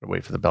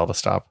wait for the bell to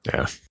stop.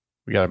 Yeah.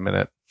 We got a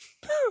minute.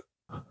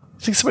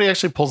 Think somebody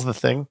actually pulls the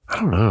thing? I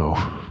don't know.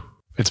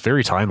 It's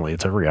very timely.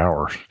 It's every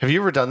hour. Have you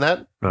ever done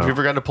that? No. Have you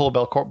ever gone to pull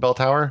a bell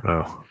tower?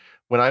 No.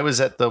 When I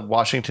was at the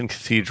Washington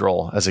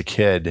Cathedral as a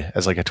kid,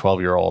 as like a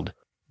 12-year-old,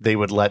 they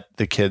would let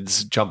the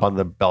kids jump on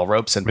the bell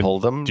ropes and pull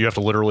them. Do you have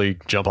to literally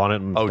jump on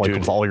it and dude.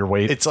 with all your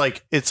weight? It's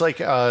like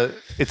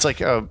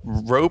a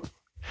rope.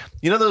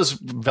 You know those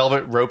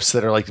velvet ropes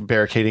that are like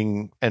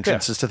barricading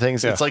entrances to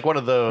things? Yeah. It's like one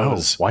of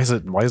those. Why is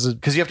it?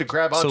 Because you have to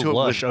grab onto it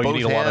lush? with both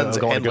you need hands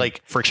a lot of and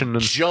like friction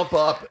and jump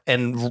up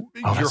and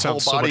your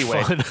whole body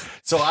weight. Fun.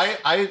 So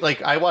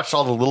I watched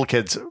all the little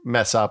kids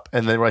mess up,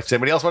 and then when I said,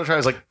 anybody else want to try? I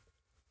was like,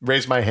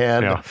 raise my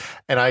hand,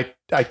 and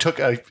I took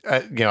I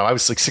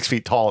was like 6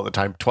 feet tall at the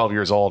time, 12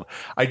 years old.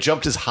 I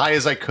jumped as high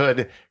as I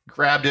could,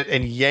 grabbed it,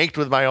 and yanked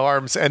with my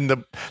arms. And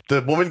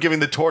the woman giving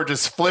the tour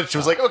just flinched. She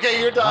was like, "Okay,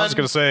 you're done." I was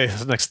going to say,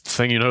 the next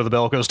thing you know, the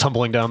bell goes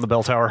tumbling down the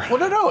bell tower.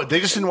 Well, no, they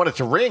just didn't want it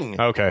to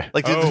ring. Okay,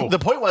 like the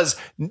point was,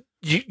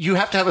 you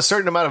have to have a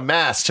certain amount of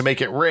mass to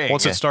make it ring.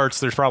 Once it starts,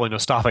 there's probably no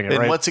stopping it. And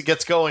right? once it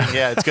gets going,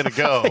 it's going to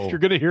go. You're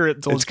going to hear it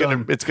until it's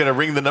done. It's going to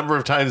ring the number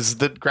of times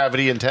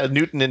that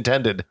Newton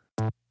intended.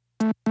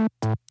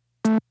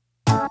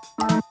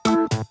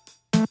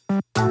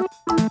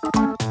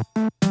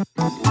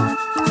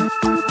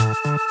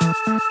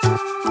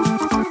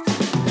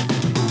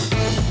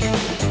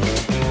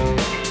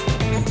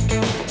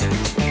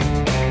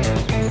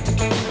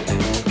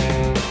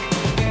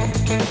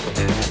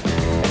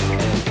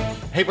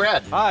 Hey,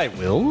 Brad. Hi,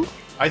 Will.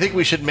 I think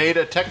we should made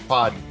a tech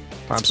pod.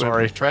 I'm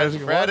sorry.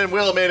 Brad and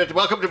Will made it.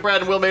 Welcome to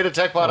Brad and Will made a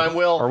tech pod. I'm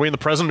Will. Are we in the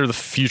present or the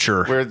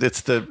future?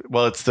 It's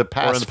the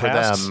past for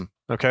them.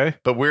 Okay.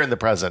 But we're in the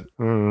present.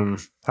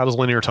 How does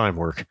linear time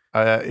work?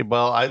 I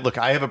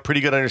have a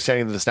pretty good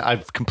understanding of this now.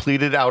 I've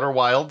completed Outer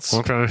Wilds.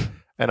 Okay.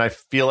 And I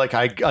feel like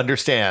I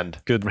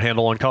understand. Good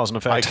handle on cause and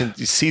effect. I can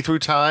see through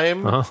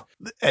time.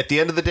 At the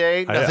end of the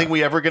day, nothing we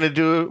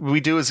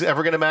do is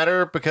ever going to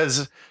matter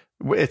because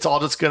it's all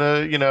just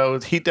going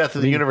to, heat death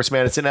of the universe,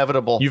 man. It's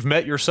inevitable. You've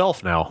met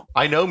yourself now.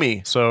 I know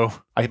me. So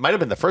I might have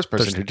been the first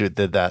person who did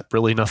that.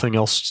 Really nothing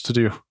else to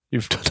do.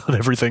 You've done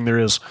everything there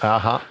is.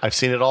 I've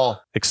seen it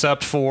all.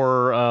 Except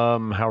for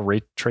how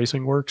ray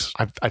tracing works.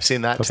 I've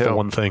seen that That's too. the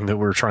one thing that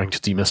we're trying to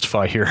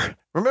demystify here.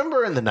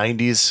 Remember in the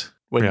 90s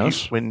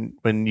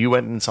when you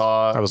went and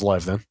saw... I was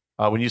live then.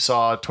 When you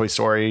saw Toy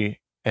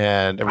Story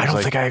and... I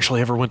don't think I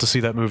actually ever went to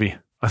see that movie.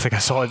 I think I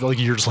saw it like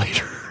years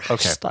later.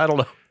 Okay. I don't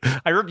know.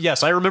 I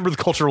remember the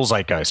cultural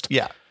zeitgeist.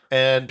 Yeah.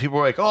 And people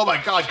were like, oh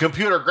my God,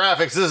 computer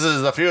graphics, this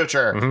is the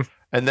future. Mm-hmm.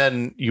 And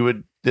then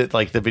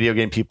the video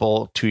game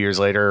people 2 years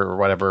later or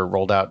whatever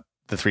rolled out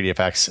the 3D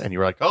effects and you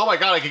were like, oh my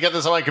God, I can get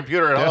this on my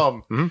computer at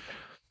home.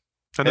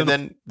 Mm-hmm. And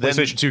then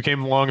PlayStation 2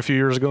 came along a few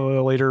years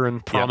ago later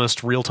and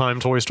promised real-time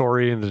Toy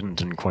Story and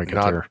didn't quite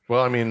get there.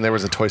 Well, I mean, there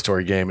was a Toy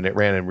Story game and it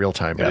ran in real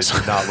time, but it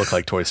did not look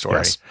like Toy Story.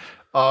 Yes.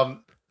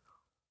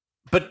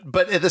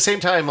 But at the same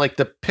time, like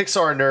the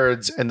Pixar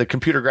nerds and the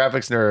computer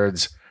graphics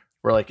nerds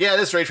were like, yeah,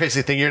 this ray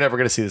tracing thing, you're never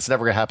going to see this. It's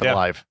never going to happen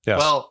live. Yes.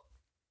 Well,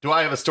 do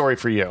I have a story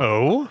for you?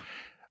 Oh,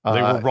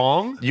 they were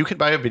wrong. You can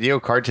buy a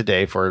video card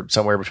today for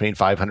somewhere between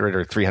 $500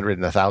 or $300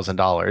 and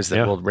 $1,000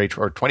 that will ray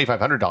or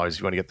 $2,500 if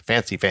you want to get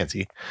the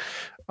fancy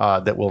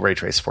that will ray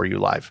trace for you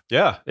live.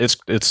 Yeah, it's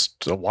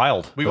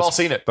wild. We've all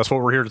seen it. That's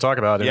what we're here to talk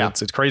about. And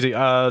it's crazy.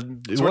 So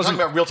we're talking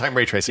about real time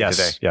ray tracing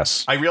today.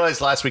 Yes. I realized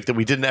last week that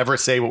we didn't ever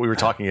say what we were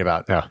talking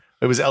about. Yeah.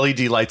 It was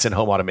LED lights and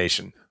home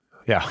automation.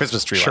 Yeah.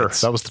 Christmas tree lights. Sure.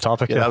 That was the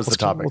topic. Yeah, that was the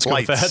topic. Let's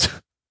lights. go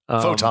with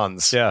that.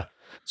 Photons. Yeah.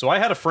 So I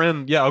had a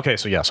friend. Yeah. Okay.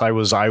 So yes, I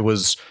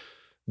was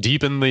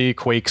deep in the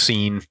Quake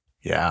scene.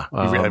 Yeah.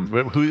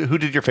 Who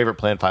did your favorite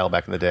plan file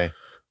back in the day?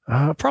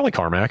 Probably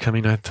Carmack. I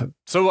mean,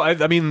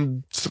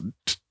 real-time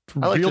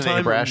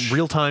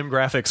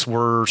graphics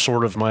were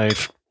sort of my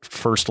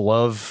first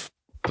love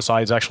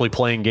besides actually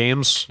playing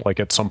games. Like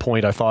at some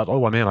point I thought,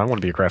 oh man, I want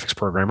to be a graphics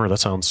programmer. That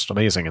sounds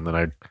amazing. And then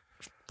I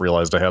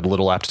realized I had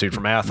little aptitude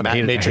for math.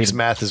 And Matrix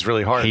math is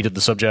really hard. Hated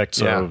the subject,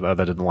 so that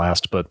didn't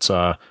last. But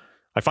I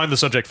find the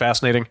subject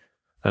fascinating.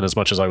 And as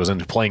much as I was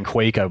into playing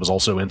Quake, I was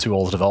also into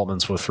all the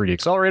developments with 3D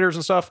accelerators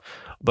and stuff.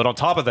 But on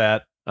top of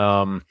that,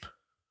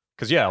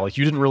 because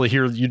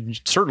you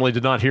certainly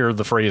did not hear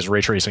the phrase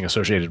ray tracing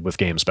associated with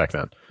games back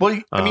then. Well,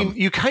 I mean,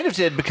 you kind of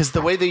did because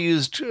the way they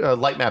used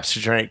light maps to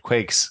generate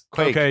Quake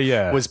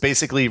was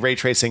basically ray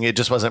tracing. It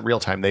just wasn't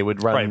real time. They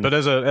would run right, but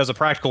as a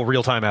practical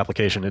real time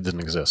application, it didn't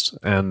exist.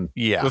 And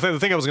the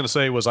thing I was going to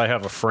say was I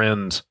have a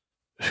friend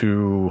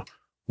who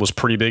was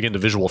pretty big into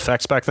visual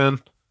effects back then,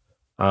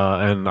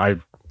 and I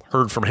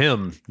heard from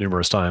him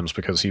numerous times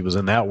because he was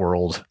in that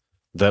world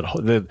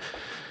that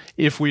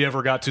if we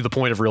ever got to the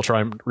point of real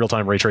time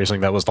ray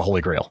tracing, that was the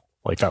holy grail.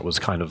 Like that was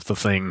kind of the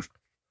thing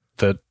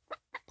that.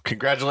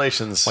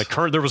 Congratulations! Like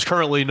there was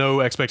currently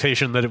no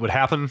expectation that it would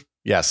happen.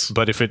 Yes,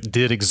 but if it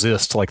did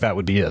exist, like that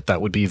would be it.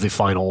 That would be the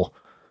final.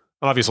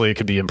 Obviously, it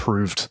could be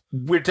improved.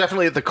 We're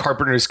definitely at the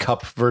Carpenter's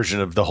Cup version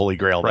of the holy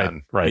grail. Right.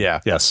 Then. Right.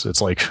 Yeah. Yes. It's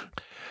like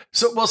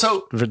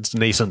so. It's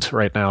nascent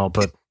right now,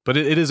 but But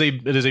it is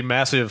a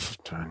massive,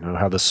 I don't know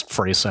how this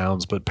phrase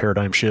sounds, but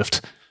paradigm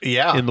shift.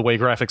 Yeah. In the way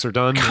graphics are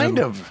done. Kind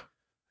of.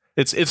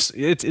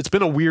 It's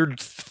been a weird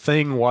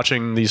thing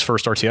watching these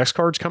first RTX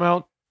cards come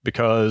out,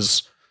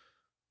 because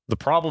the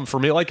problem for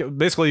me, like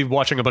basically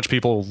watching a bunch of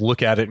people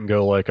look at it and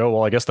go like, oh,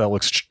 well, I guess that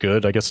looks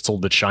good. I guess it's a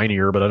little bit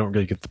shinier, but I don't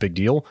really get the big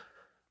deal,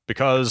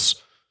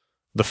 because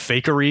the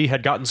fakery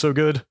had gotten so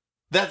good.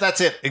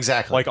 That's it.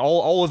 Exactly. Like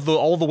all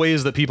the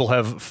ways that people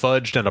have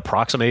fudged and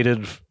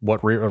approximated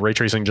what ray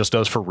tracing just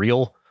does for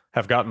real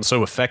have gotten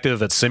so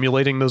effective at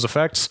simulating those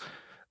effects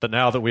that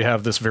now that we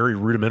have this very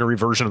rudimentary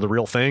version of the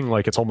real thing,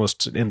 like it's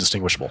almost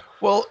indistinguishable.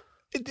 Well,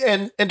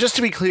 and just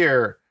to be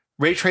clear,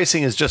 ray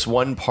tracing is just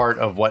one part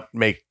of what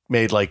made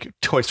like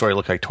Toy Story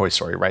look like Toy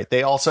Story, right?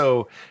 They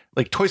also,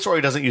 like, Toy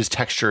Story doesn't use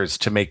textures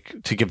to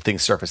give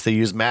things surface. They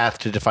use math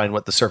to define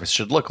what the surface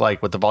should look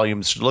like, what the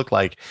volumes should look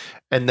like,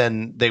 and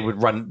then they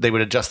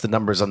would adjust the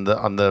numbers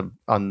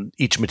on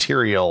each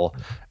material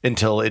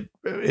until it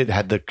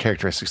had the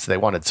characteristics that they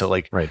wanted. So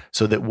like, right.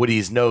 So that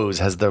Woody's nose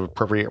has the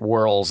appropriate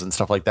whorls and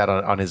stuff like that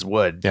on his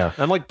wood. Yeah,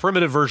 and like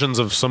primitive versions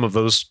of some of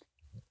those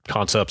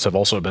concepts have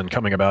also been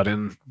coming about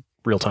in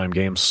real-time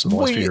games in the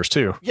last few years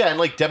too. Yeah, and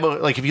like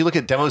if you look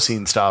at demo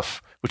scene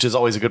stuff, which is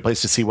always a good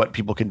place to see what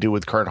people can do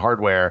with current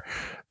hardware,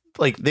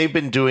 like they've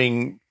been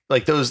doing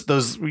like those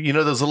those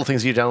little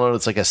things you download.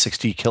 It's like a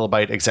 60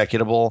 kilobyte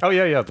executable. Oh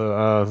yeah,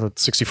 the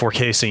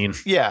 64K scene.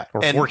 Yeah,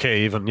 or 4K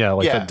even. Yeah,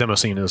 like that demo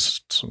scene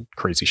is some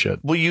crazy shit.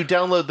 Well, you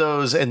download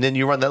those and then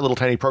you run that little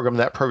tiny program.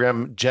 That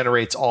program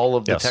generates all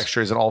of the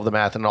textures and all of the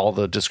math and all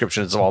the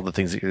descriptions of all the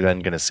things that you're then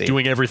going to see.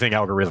 Doing everything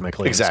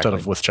algorithmically instead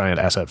of with giant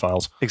asset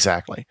files.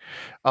 Exactly.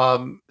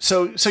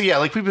 So yeah,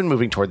 like we've been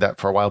moving toward that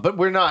for a while, but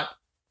we're not,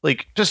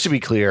 like, just to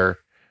be clear.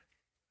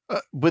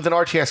 With an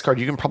RTX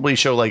card, you can probably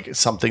show like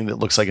something that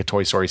looks like a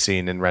Toy Story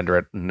scene and render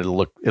it, and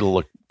it'll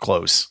look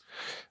close.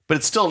 But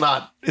it's still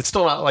not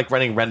like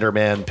running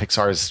RenderMan,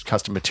 Pixar's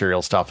custom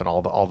material stuff, and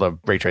all the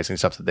ray tracing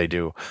stuff that they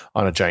do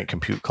on a giant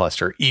compute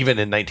cluster, even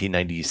in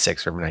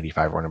 1996 or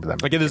 95 or whenever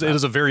that. Like it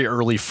is a very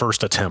early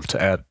first attempt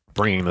at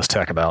bringing this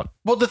tech about.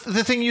 Well, the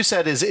thing you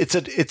said is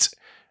it's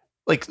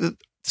like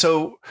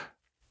so.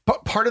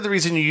 Part of the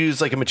reason you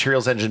use like a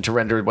materials engine to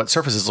render what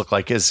surfaces look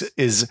like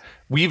is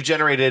we've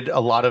generated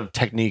a lot of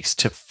techniques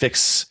to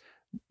fix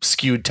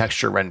skewed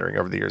texture rendering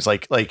over the years.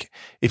 Like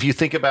if you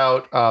think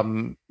about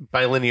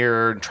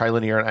bilinear,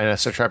 trilinear, and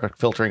anisotropic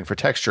filtering for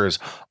textures,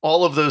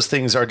 all of those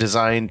things are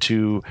designed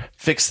to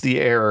fix the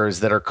errors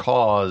that are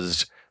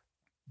caused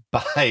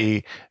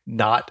by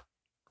not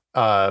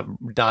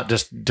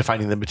just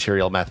defining the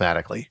material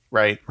mathematically,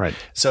 right? Right.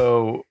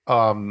 So,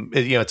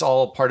 it's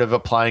all part of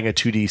applying a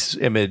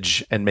 2D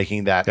image and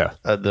making that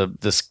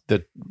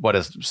the what a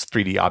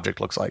 3D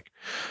object looks like.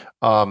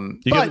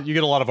 You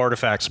get a lot of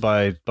artifacts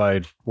by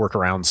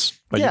workarounds,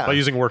 by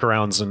using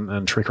workarounds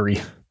and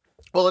trickery.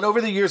 Well, and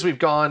over the years we've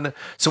gone,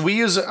 so we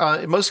use,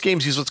 most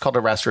games use what's called a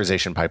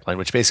rasterization pipeline,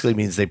 which basically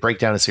means they break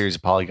down a series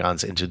of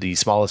polygons into the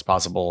smallest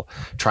possible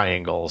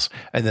triangles,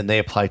 and then they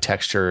apply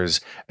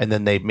textures, and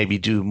then they maybe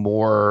do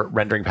more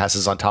rendering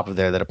passes on top of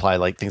there that apply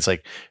like things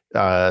like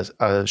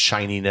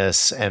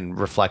shininess and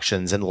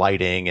reflections and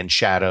lighting and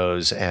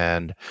shadows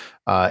and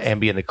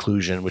ambient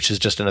occlusion, which is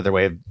just another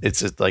way of,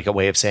 it's like a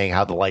way of saying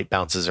how the light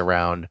bounces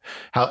around,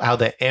 how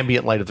the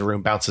ambient light of the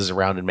room bounces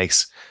around and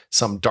makes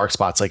some dark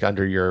spots like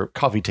under your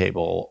coffee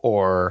table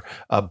or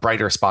a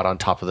brighter spot on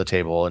top of the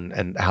table,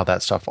 and how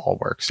that stuff all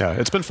works. Yeah,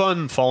 it's been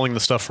fun following the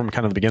stuff from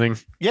kind of the beginning.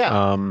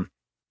 Yeah.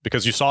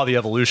 Because you saw the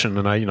evolution,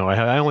 and I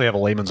only have a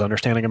layman's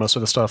understanding of most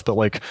of the stuff, but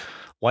like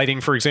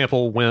lighting, for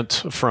example,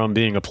 went from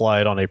being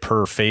applied on a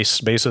per face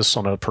basis,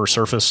 on a per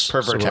surface,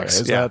 per vertex.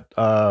 So that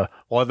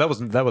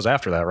that was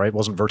after that, right?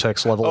 Wasn't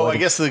vertex level? Oh,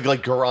 lighting? I guess the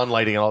like Garon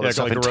lighting and all that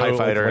stuff in TIE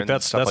Fighter, like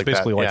that's stuff like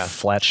basically that. like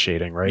flat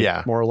shading, right?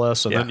 Yeah, more or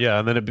less. And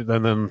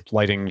then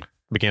lighting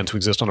began to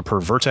exist on a per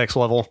vertex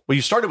level. Well,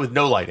 you started with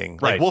no lighting.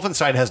 Like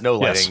Wolfenstein has no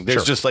lighting.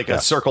 There's just like a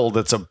circle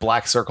that's a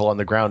black circle on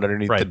the ground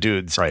underneath the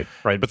dudes. Right.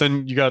 But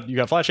then you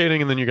got flat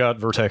shading, and then you got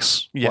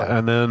vertex. Yeah.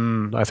 And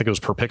then I think it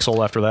was per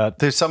pixel after that.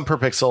 There's some per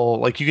pixel.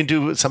 Like you can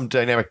do some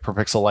dynamic per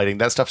pixel lighting.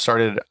 That stuff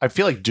started, I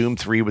feel like Doom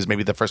 3 was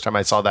maybe the first time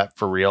I saw that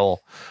for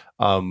real,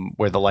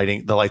 where the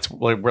lights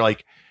were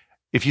like,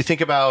 if you think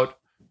about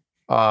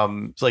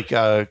like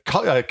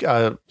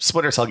a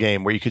Splinter Cell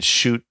game where you could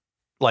shoot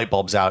light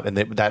bulbs out and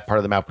that part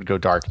of the map would go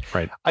dark.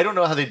 Right. I don't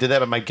know how they did that,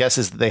 but my guess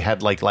is that they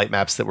had like light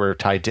maps that were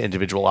tied to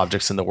individual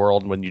objects in the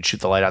world. And when you'd shoot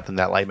the light out, then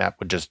that light map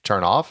would just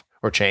turn off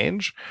or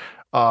change.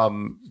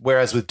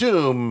 Whereas with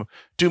Doom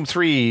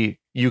 3,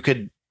 you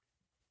could,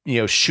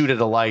 shoot at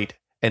a light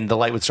and the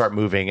light would start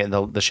moving and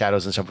the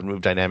shadows and stuff would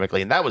move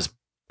dynamically. And that was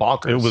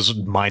bonkers. It was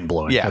mind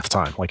blowing at the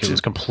time. Like it was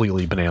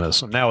completely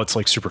bananas. Now it's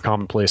like super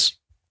commonplace.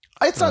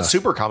 It's not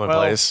super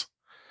commonplace,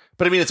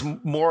 but I mean, it's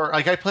more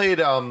like I played,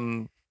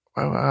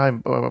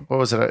 what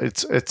was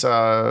it? It's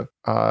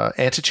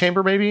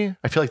Antechamber, maybe.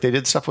 I feel like they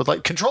did stuff with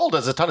light. Control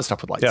does a ton of stuff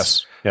with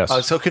lights.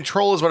 Yes. So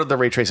Control is one of the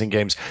ray tracing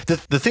games.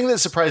 The thing that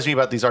surprised me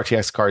about these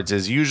RTX cards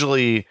is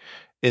usually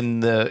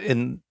in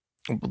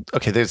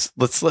Okay,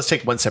 let's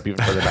take one step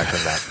even further back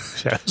than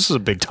that. Yeah, this is a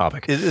big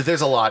topic.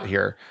 There's a lot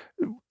here.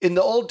 In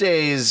the old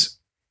days,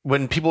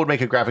 when people would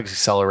make a graphics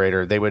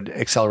accelerator, they would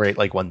accelerate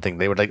like one thing.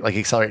 They would like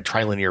accelerate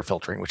trilinear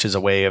filtering, which is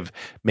a way of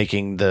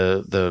making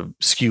the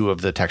skew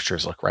of the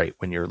textures look right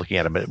when you're looking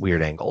at them at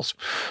weird angles.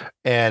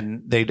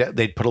 And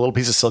they'd put a little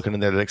piece of silicon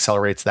in there that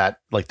accelerates that,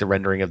 like the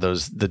rendering of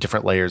the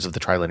different layers of the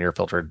trilinear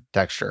filtered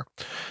texture.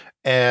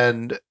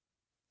 And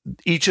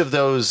each of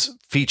those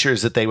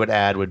features that they would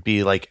add would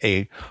be like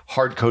a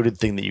hard-coded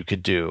thing that you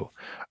could do.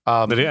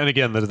 And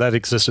again, that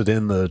existed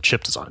in the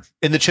chip design.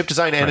 In the chip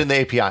design and in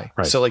the API.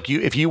 Right. So like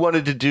if you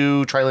wanted to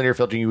do trilinear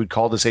filtering, you would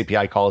call this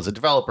API call as a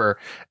developer,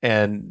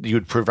 and you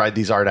would provide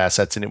these art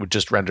assets, and it would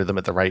just render them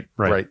at the right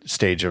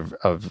stage of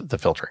the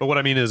filtering. But what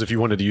I mean is, if you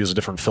wanted to use a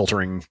different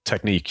filtering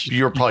technique,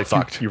 you're probably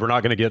fucked. You were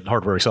not going to get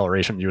hardware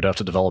acceleration. You would have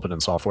to develop it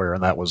in software,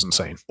 and that was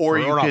insane. Or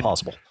not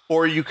possible.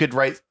 Or you could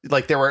write,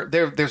 like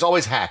there's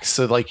always hacks.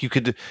 So like you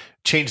could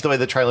change the way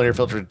the trilinear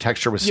filtered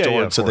texture was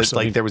stored, so that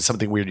like there was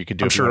something weird you could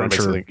do. I'm sure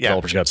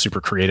developers got super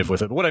creative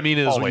with it. But what I mean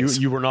is,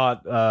 you were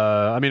not.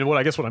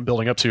 What I'm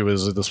building up to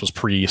is that this was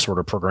pre sort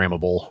of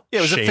programmable. Yeah,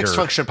 it was a fixed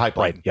function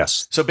pipeline. Right.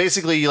 Yes. So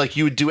basically, like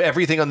you would do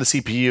everything on the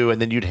CPU, and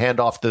then you'd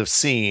hand off the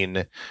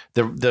scene.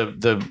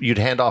 You'd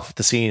hand off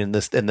the scene, and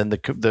then the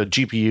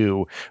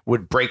GPU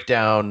would break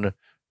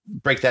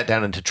that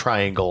down into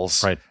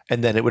triangles, right?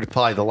 And then it would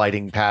apply the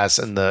lighting pass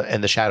and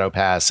the shadow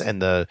pass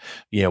and the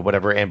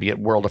whatever ambient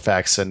world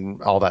effects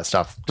and all that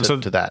stuff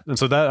to that. And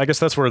so that, I guess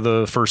that's where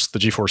the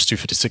GeForce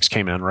 256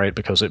 came in, right?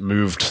 Because it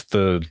moved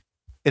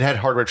it had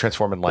hardware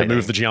transform and lighting. It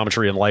moved the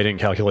geometry and lighting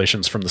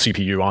calculations from the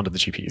CPU onto the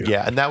GPU.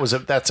 Yeah, and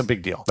that's a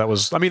big deal.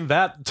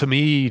 That to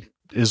me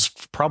is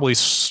probably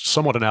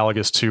somewhat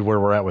analogous to where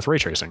we're at with ray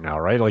tracing now,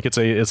 right? Like it's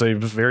a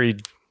very,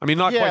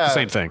 not quite the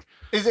same thing.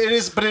 It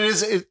is, but it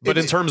is. But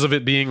in terms of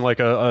it being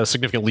like a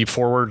significant leap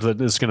forward that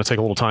is going to take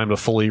a little time to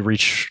fully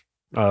reach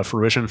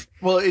fruition.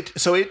 Well, it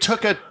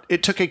took a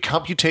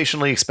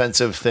computationally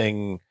expensive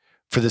thing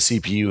for the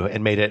CPU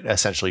and made it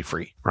essentially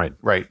free. Right.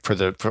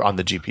 For on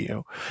the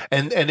GPU.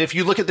 And if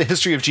you look at the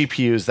history of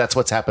GPUs, that's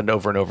what's happened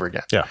over and over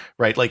again. Yeah.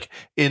 Right. Like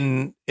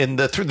in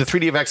the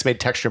 3DFX made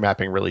texture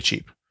mapping really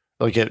cheap.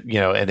 Like and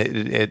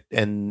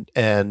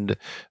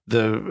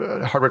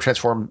the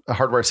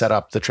hardware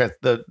setup,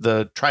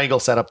 the triangle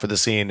setup for the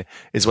scene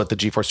is what the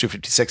GeForce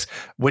 256.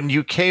 When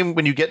you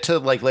get to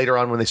like later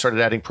on when they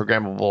started adding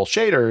programmable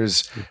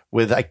shaders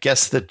with, I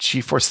guess the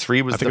GeForce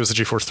 3 was. I think it was the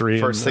GeForce 3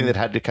 first thing that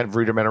had a kind of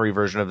rudimentary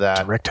version of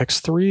that. DirectX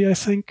 3, I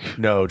think.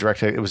 No,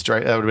 that would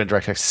have been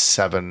DirectX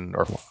 7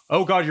 or.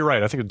 Oh God, you're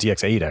right. I think it was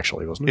DX8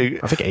 actually, wasn't it?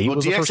 I think 8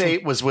 was the first one.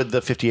 DX8 was with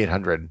the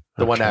 5800,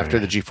 the one after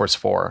the GeForce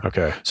 4.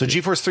 Okay. So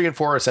GeForce 3 and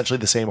 4 are essentially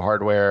the same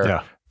hardware.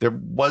 Yeah. There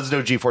was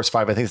no GeForce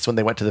 5. I think that's when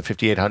they went to the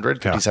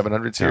 5800,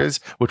 5700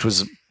 series, which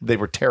they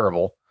were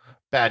terrible.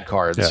 Bad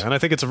cards. Yeah, and I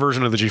think it's a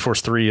version of the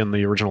GeForce 3 in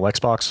the original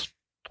Xbox.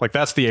 Like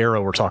that's the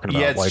era we're talking about.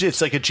 Yeah,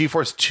 it's like a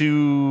GeForce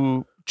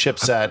 2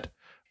 chipset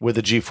with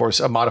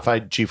a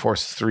modified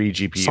GeForce 3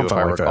 GPU, something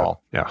if I like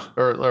recall. That.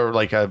 Yeah. Or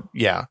like a,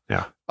 yeah.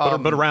 Yeah.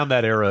 But around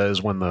that era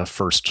is when the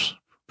first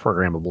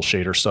programmable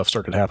shader stuff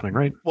started happening,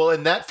 right? Well,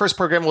 and that first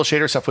programmable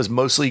shader stuff was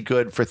mostly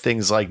good for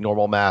things like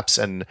normal maps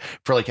and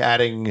for like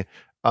adding,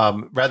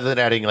 rather than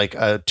adding like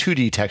a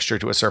 2D texture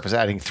to a surface,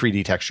 adding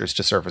 3D textures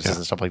to surfaces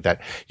and stuff like that.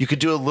 You could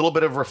do a little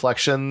bit of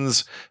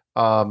reflections.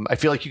 I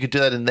feel like you could do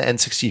that in the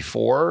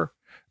N64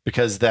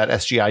 because that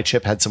SGI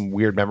chip had some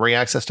weird memory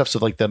access stuff. So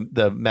like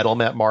the Metal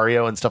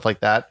Mario and stuff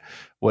like that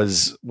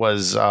was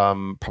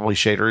probably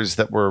shaders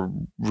that were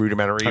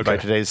rudimentary by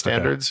today's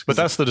standards. But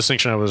that's the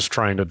distinction I was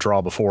trying to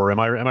draw before. Am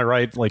I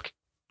right? Like,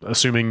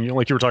 assuming,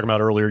 like you were talking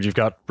about earlier, you've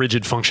got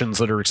rigid functions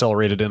that are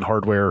accelerated in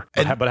hardware,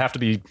 but have to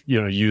be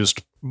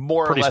used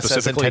more or less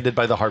as intended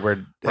by the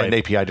hardware and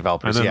API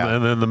developers.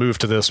 And then the move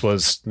to this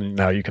was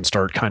now you can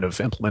start kind of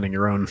implementing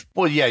your own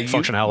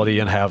functionality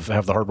and have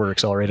the hardware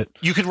accelerate it.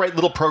 You can write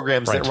little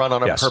programs that run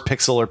on a per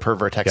pixel or per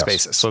vertex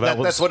basis. So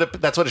that's what a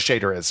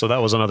shader is. So that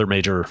was another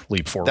major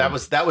leap forward.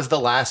 That was the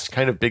last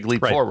kind of big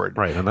leap forward.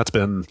 Right, and that's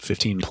been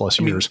 15 plus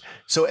years.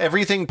 So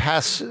everything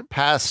past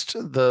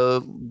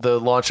the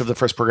launch of the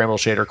first programmable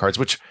shader cards,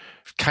 which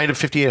kind of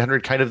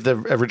 5800, kind of the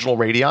original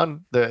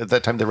Radeon. At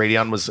that time, the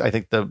Radeon was, I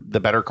think, the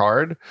better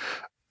card.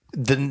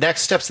 The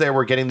next steps there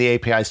were getting the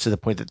APIs to the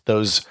point that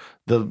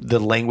the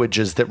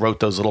languages that wrote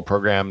those little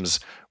programs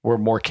were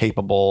more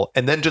capable,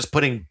 and then just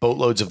putting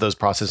boatloads of those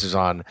processors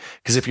on.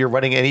 Because if you're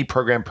running any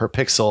program per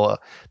pixel,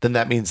 then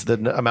that means the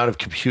amount of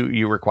compute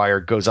you require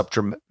goes up,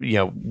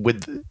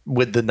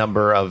 with the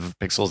number of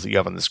pixels that you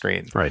have on the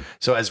screen. Right.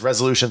 So as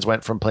resolutions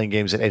went from playing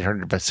games at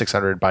 800 by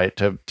 600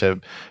 to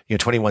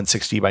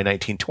 2160 by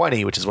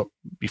 1920, which is what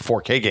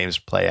 4K games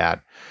play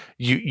at,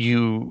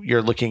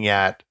 you're looking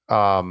at.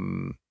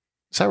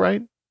 Is that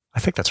right? I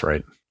think that's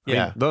right.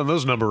 Yeah. I mean,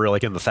 those numbers are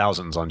like in the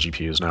thousands on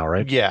GPUs now,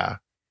 right? Yeah.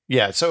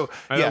 Yeah. So,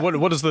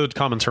 what is the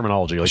common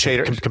terminology? Like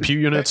shader,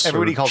 compute units?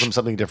 Everybody calls them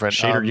something different.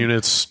 Shader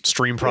units,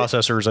 stream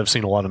processors. I've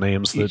seen a lot of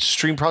names.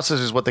 Stream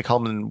processors is what they call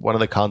them in one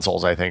of the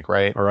consoles, I think,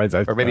 right? Or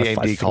maybe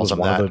AMD calls them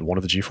that. One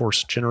of the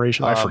GeForce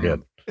generation. I forget.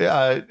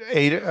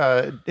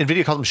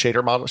 NVIDIA calls them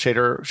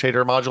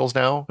shader modules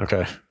now.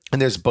 Okay.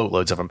 And there's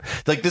boatloads of them.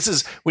 Like this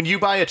is when you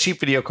buy a cheap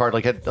video card,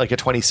 like a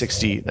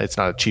 2060. It's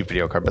not a cheap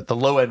video card, but the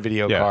low end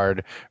video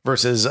card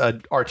versus a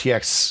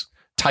RTX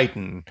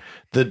Titan.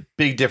 The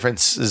big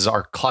differences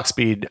are clock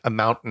speed,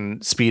 amount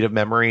and speed of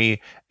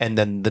memory, and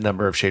then the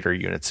number of shader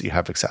units that you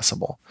have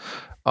accessible.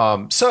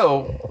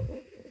 So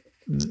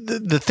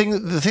the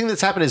thing that's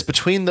happened is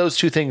between those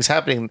two things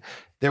happening,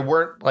 there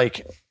weren't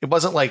like it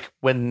wasn't like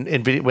when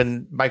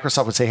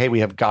Microsoft would say, "Hey, we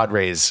have God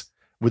rays."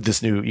 With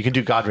this new, you can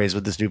do God rays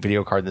with this new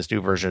video card, this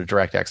new version of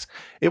DirectX.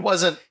 It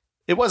wasn't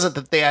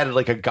that they added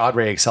like a God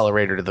ray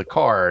accelerator to the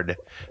card.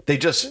 They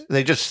just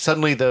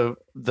suddenly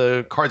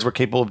the cards were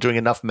capable of doing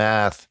enough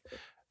math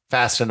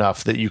fast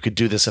enough that you could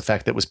do this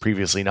effect that was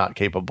previously not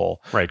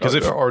capable, right?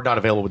 Or not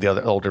available with the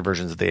other older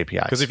versions of the API.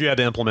 Because if you had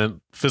to implement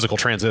physical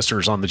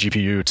transistors on the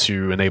GPU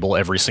to enable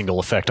every single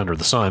effect under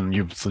the sun,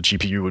 the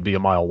GPU would be a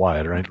mile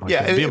wide, right?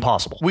 It'd be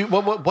impossible.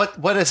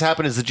 What has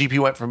happened is the GPU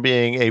went from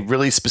being a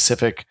really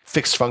specific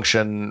fixed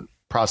function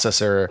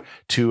processor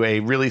to a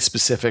really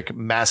specific,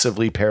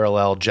 massively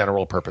parallel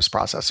general purpose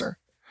processor.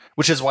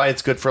 Which is why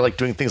it's good for like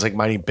doing things like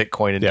mining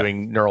Bitcoin and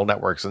doing neural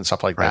networks and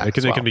stuff like that.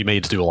 Because it can be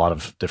made to do a lot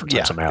of different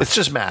types of math. It's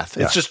just math.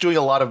 It's just doing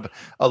a lot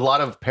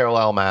of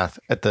parallel math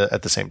at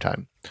the same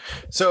time.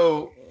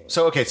 So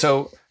in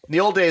the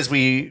old days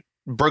we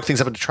broke things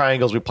up into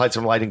triangles. We applied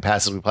some lighting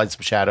passes. We applied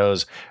some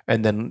shadows,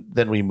 and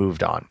then we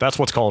moved on. That's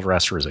what's called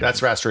rasterization.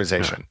 That's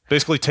rasterization. Yeah.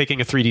 Basically,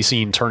 taking a 3D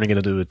scene, turning it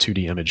into a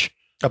 2D image.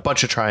 A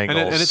bunch of triangles,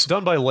 and it's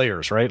done by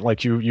layers, right?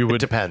 Like you would. It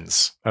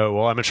depends. Oh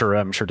well, I'm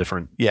sure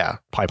different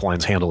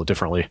pipelines handle it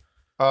differently.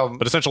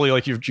 But essentially,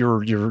 like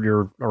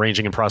you're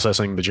arranging and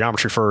processing the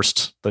geometry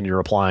first, then you're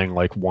applying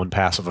like one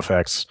pass of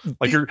effects.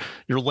 Like you're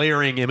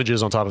layering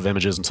images on top of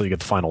images until you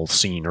get the final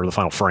scene or the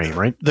final frame,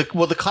 right?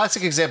 The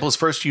classic example is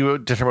first you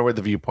determine where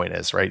the viewpoint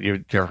is, right? You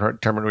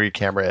determine where your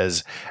camera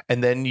is,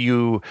 and then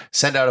you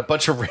send out a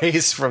bunch of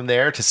rays from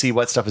there to see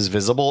what stuff is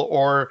visible,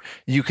 or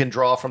you can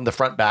draw from the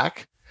front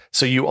back.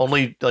 So you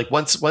only like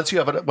once you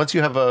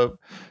have a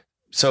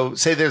so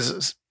say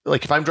there's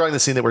like if I'm drawing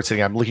the scene that we're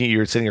sitting, I'm looking at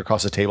you sitting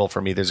across the table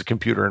from me. There's a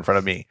computer in front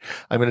of me.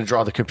 I'm going to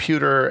draw the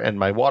computer and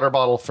my water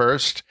bottle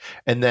first,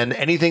 and then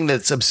anything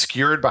that's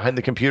obscured behind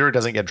the computer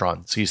doesn't get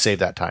drawn. So you save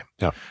that time.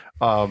 Yeah.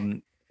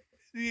 And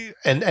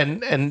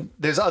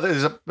there's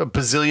a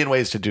bazillion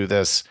ways to do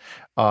this.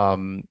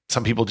 Some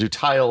people do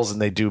tiles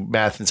and they do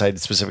math inside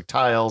specific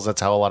tiles.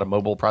 That's how a lot of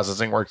mobile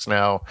processing works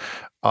now.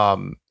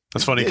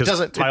 That's funny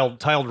because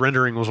tiled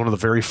rendering was one of the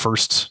very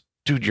first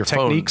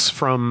techniques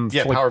from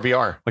Power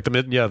VR,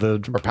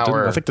 like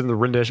Power. I think the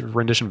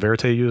rendition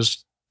Verite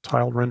used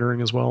tiled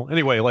rendering as well.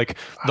 Anyway, like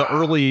the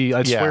early,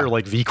 I'd swear,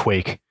 like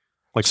VQuake,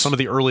 like some of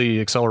the early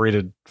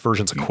accelerated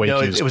versions of Quake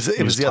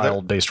used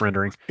tiled based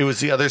rendering. It was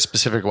the other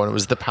specific one. It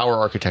was the Power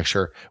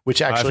architecture,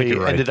 which actually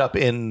ended up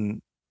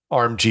in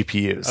ARM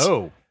GPUs.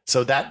 Oh,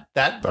 so that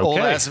old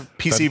ass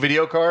PC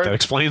video card that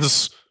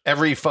explains.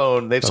 Every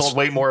phone, they've sold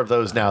way more of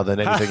those now than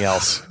anything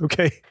else.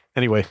 Okay.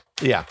 Anyway.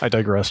 Yeah. I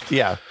digress.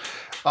 Yeah.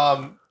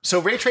 So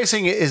ray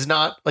tracing is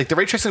not like the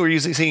ray tracing we're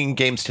seeing in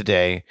games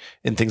today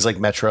in things like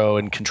Metro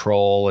and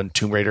Control and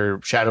Tomb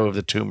Raider, Shadow of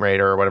the Tomb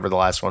Raider, or whatever the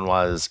last one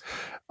was,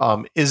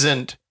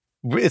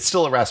 it's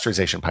still a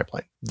rasterization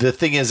pipeline. The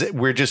thing is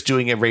we're just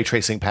doing a ray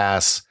tracing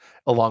pass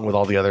along with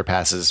all the other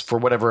passes for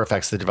whatever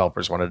effects the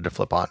developers wanted to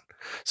flip on.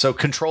 So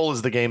Control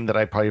is the game that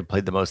I probably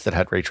played the most that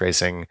had ray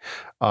tracing.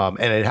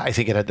 I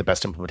think it had the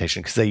best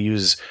implementation because they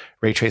use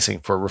ray tracing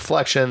for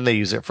reflection. They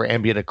use it for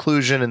ambient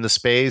occlusion in the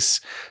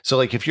space. So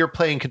like if you're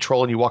playing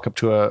Control and you walk up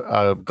to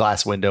a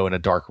glass window in a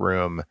dark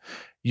room,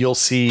 you'll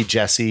see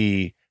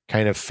Jesse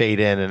kind of fade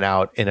in and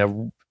out in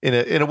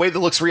a way that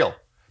looks real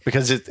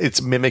because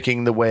it's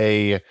mimicking the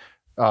way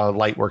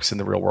light works in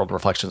the real world,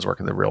 reflections work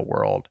in the real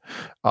world.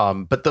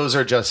 But those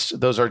are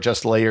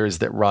just layers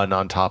that run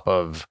on top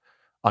of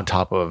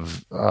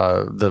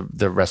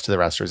the rest of the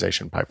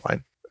rasterization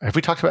pipeline. Have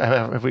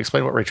we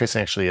explained what ray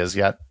tracing actually is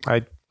yet?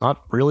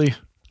 Not really.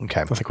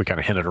 Okay. I think we kind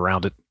of hinted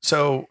around it.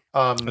 So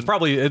it's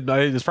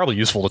probably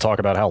useful to talk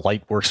about how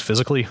light works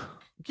physically.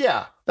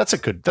 Yeah, that's a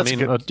good.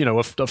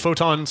 If a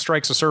photon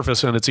strikes a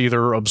surface and it's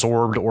either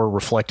absorbed or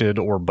reflected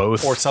or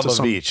both, or some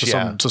of each,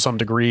 to some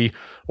degree,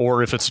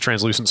 or if it's a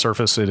translucent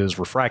surface, it is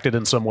refracted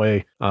in some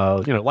way.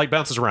 Light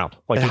bounces around.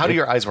 Like, and how do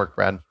your eyes work,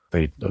 Brad?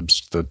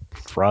 The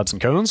rods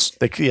and cones.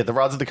 The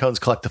rods and the cones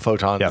collect the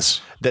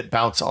photons that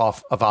bounce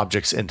off of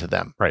objects into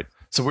them. Right.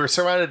 So we're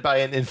surrounded by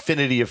an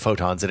infinity of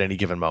photons at any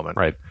given moment.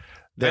 Right.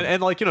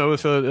 And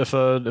if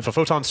a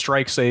photon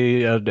strikes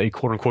a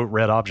quote unquote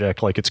red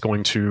object, like it's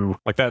going to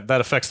like that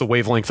affects the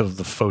wavelength of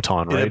the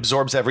photon, right? It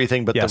absorbs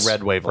everything but the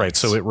red wavelength. Right.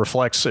 So it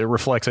reflects a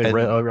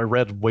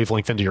red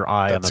wavelength into your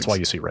eye, and that's why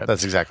you see red.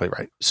 That's exactly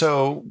right.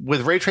 So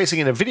with ray tracing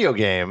in a video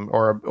game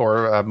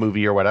or a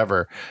movie or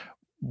whatever,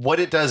 what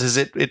it does is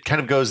it kind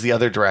of goes the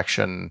other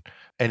direction.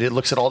 And it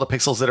looks at all the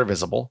pixels that are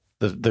visible.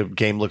 The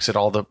game looks at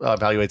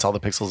evaluates all the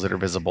pixels that are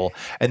visible.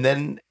 And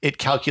then it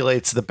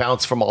calculates the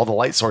bounce from all the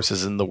light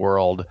sources in the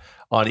world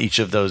on each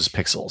of those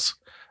pixels.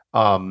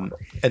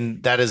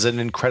 And that is an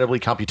incredibly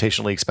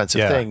computationally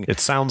expensive thing. It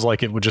sounds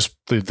like it would just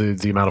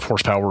the amount of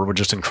horsepower would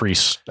just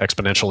increase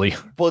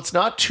exponentially. Well, it's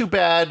not too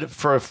bad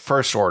for a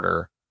first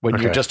order when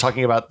you're just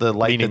talking about the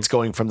light that's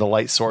going from the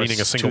light source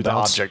to the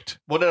object.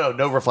 Well,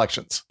 no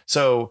reflections.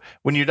 So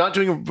when you're not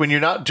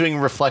doing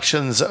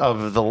reflections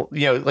of the,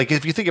 like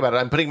if you think about it,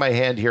 I'm putting my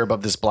hand here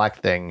above this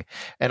black thing,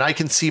 and I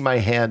can see my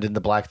hand in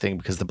the black thing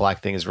because the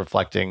black thing is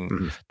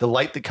reflecting the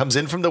light that comes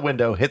in from the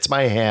window, hits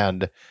my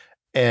hand,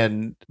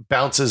 and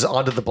bounces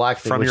onto the black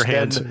thing from your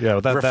hand,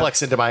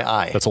 reflects into my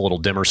eye. That's a little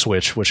dimmer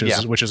switch, which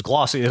is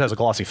glossy. It has a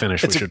glossy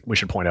finish. We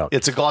should point out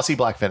it's a glossy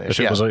black finish.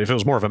 If it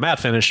was more of a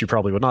matte finish, you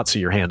probably would not see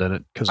your hand in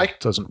it because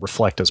it doesn't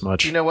reflect as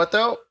much. You know what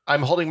though?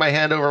 I'm holding my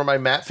hand over my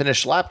matte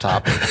finish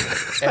laptop,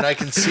 and I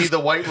can see the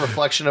white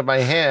reflection of my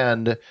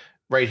hand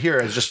right here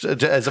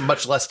as a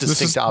much less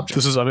distinct object.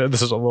 This is A,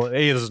 this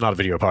is not a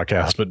video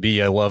podcast, but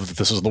B, I love that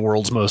this is the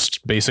world's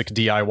most basic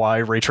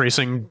DIY ray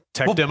tracing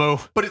tech demo.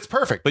 But it's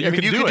perfect. But you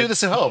can do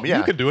this at home. Yeah.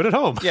 You can do it at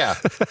home. Yeah.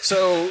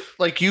 So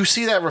like you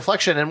see that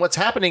reflection, and what's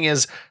happening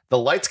is the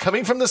light's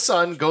coming from the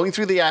sun, going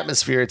through the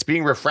atmosphere. It's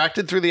being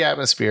refracted through the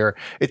atmosphere.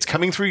 It's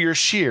coming through your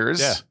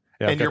shears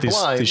and your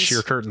blinds. These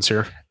sheer curtains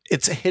here.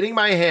 It's hitting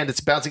my hand.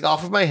 It's bouncing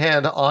off of my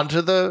hand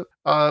onto the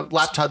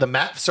laptop, the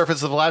matte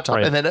surface of the laptop.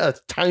 Right. And then a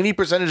tiny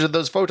percentage of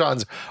those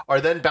photons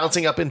are then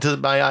bouncing up into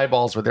my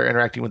eyeballs where they're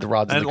interacting with the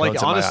rods and the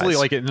cones honestly, in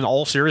my eyes. In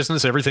all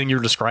seriousness, everything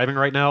you're describing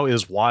right now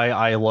is why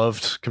I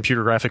loved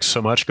computer graphics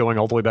so much going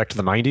all the way back to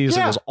the 90s.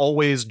 It was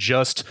always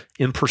just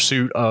in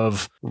pursuit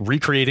of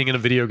recreating in a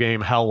video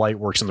game how light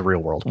works in the real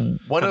world.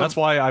 That's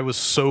why I was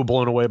so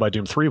blown away by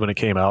Doom 3 when it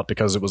came out,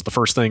 because it was the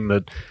first thing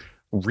that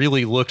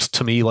really looked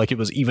to me like it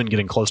was even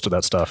getting close to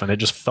that stuff, and it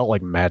just felt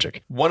like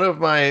magic. One of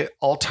my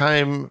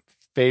all-time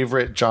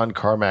favorite John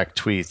Carmack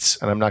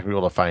tweets, and I'm not going to be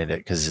able to find it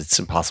because it's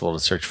impossible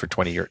to search for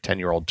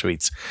 10-year-old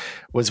tweets,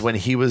 was when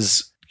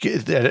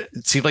it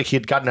seemed like he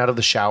had gotten out of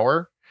the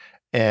shower,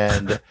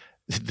 and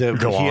he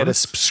had a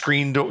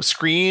screen.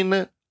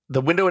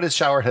 The window in his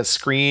shower has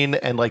screen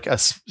and like a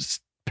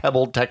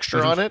pebbled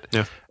texture on it.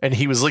 Yeah. And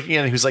he was looking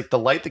at it. He was like, the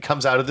light that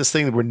comes out of this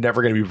thing, we're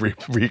never going to be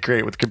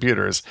recreate with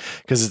computers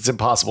because it's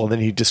impossible. And then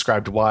he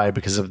described why,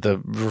 because of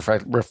the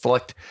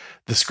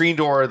the screen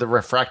door, the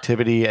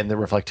refractivity, and the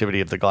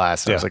reflectivity of the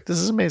glass. And I was like, this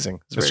is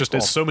amazing.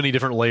 It's so many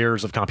different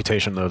layers of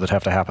computation though that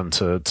have to happen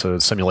to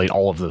simulate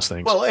all of those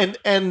things. Well,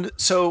 and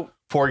so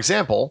for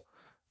example,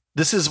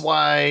 this is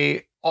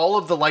why all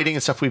of the lighting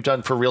and stuff we've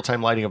done for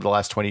real-time lighting over the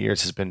last 20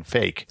 years has been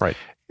fake. Right.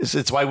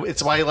 It's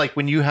why like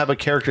when you have a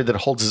character that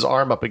holds his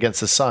arm up against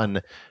the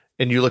sun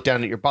and you look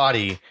down at your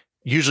body,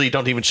 usually you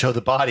don't even show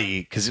the body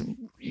because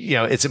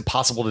it's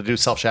impossible to do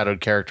self-shadowed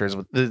characters.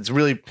 It's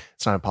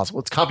not impossible.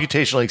 It's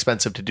computationally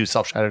expensive to do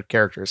self-shadowed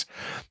characters.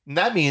 And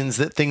that means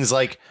that things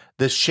like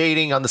the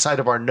shading on the side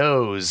of our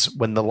nose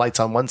when the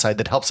light's on one side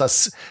that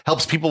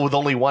helps people with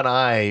only one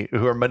eye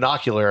who are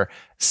monocular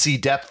see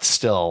depth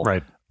still.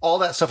 Right. All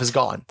that stuff is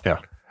gone. Yeah.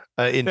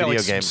 In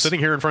video games. Sitting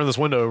here in front of this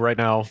window right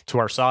now to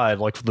our side,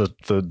 like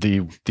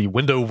the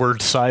windowward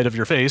side of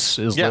your face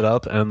is lit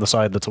up, and the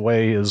side that's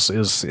away is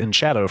in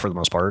shadow for the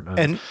most part.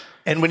 And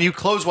when you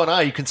close one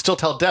eye, you can still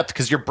tell depth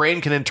because your brain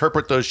can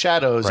interpret those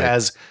shadows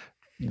as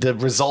the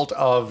result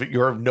of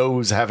your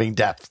nose having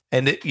depth.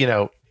 And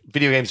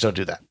video games don't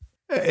do that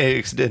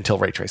until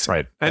ray tracing.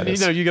 Right. And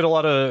you get a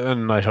lot of,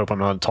 and I hope I'm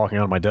not talking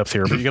out of my depth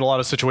here, but you get a lot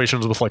of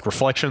situations with like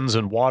reflections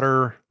in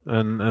water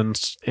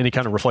and any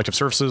kind of reflective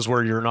surfaces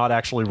where you're not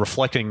actually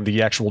reflecting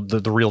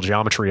the real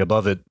geometry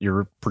above it.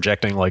 You're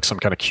projecting like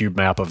some kind of cube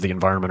map of the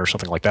environment or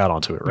something like that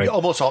onto it, right?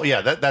 Almost all. Yeah.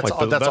 That's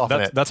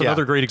often it. That's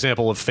another great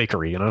example of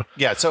fakery,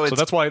 Yeah. So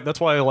that's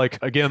why like,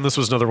 again, this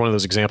was another one of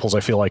those examples I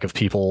feel like of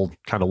people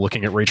kind of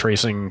looking at ray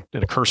tracing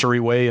in a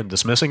cursory way and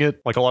dismissing it.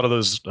 Like a lot of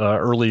those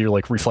early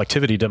like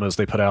reflectivity demos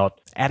they put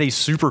out at a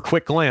super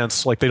quick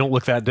glance, like they don't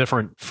look that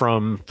different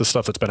from the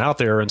stuff that's been out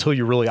there until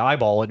you really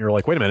eyeball it and you're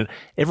like, wait a minute,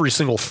 every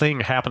single thing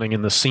happening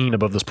in the scene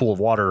above this pool of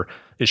water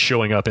is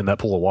showing up in that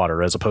pool of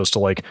water, as opposed to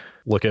like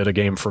look at a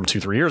game from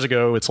 2-3 years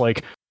ago. It's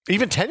like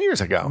even 10 years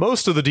ago,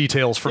 most of the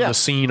details from the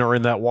scene are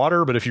in that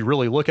water. But if you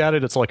really look at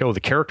it, it's like, oh, the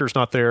character's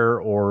not there,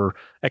 or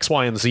X,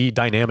 Y, and Z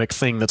dynamic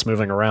thing that's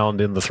moving around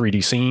in the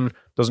 3D scene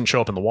doesn't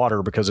show up in the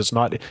water because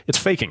it's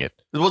faking it.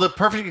 Well, the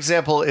perfect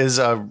example is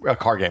a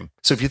car game.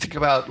 So if you think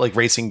about like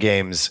racing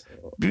games,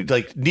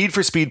 like Need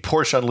for Speed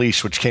Porsche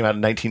Unleashed, which came out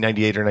in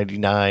 1998 or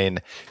 99,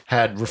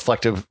 had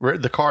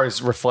the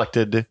cars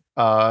reflected.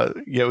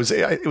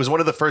 It was one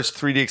of the first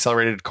 3D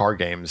accelerated car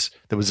games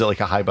that was like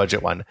a high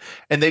budget one,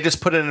 and they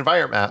just put an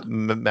environment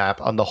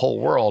map on the whole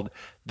world.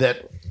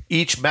 That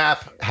each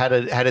map had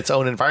its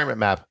own environment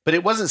map, but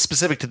it wasn't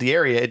specific to the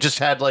area. It just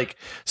had like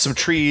some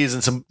trees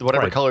and some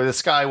whatever color the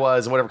sky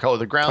was and whatever color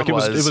the ground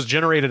was. It was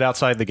generated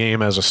outside the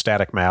game as a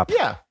static map.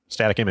 Yeah.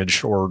 Static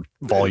image or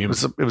volume.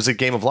 It was a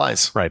game of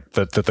lies. Right.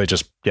 That they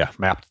just,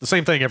 mapped the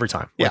same thing every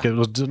time. Like it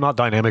was not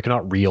dynamic,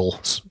 not real,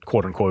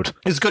 quote unquote.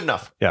 It's good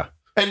enough. Yeah.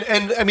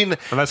 And I mean,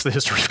 and that's the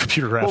history of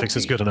computer graphics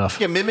is good enough.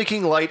 Yeah.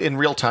 Mimicking light in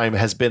real time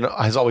has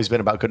always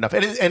been about good enough.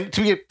 And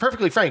to be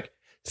perfectly frank,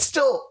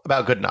 still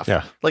about good enough.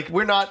 Yeah. Like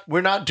we're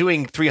not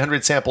doing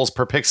 300 samples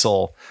per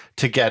pixel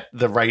to get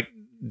the right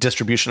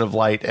distribution of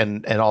light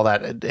and all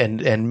that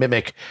and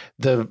mimic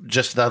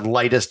the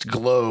lightest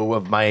glow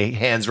of my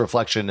hand's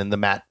reflection in the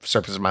matte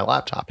surface of my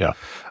laptop. Yeah.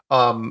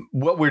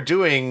 What we're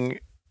doing,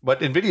 what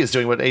NVIDIA is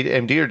doing, what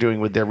AMD are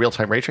doing with their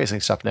real-time ray tracing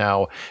stuff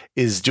now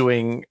is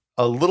doing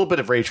a little bit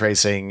of ray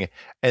tracing,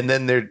 and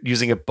then they're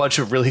using a bunch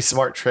of really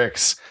smart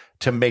tricks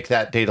to make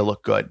that data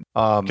look good.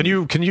 Can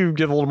you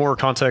give a little more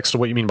context to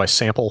what you mean by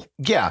sample?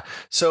 Yeah.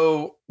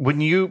 So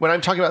when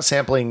I'm talking about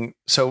sampling,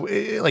 so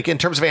like in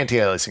terms of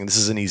anti-aliasing, this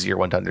is an easier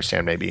one to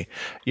understand maybe.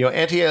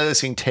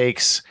 Anti-aliasing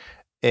takes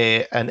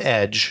an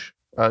edge,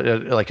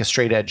 like a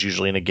straight edge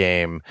usually in a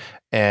game,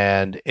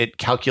 and it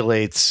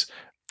calculates,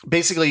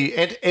 basically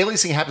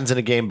aliasing happens in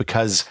a game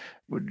because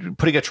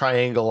putting a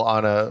triangle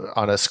on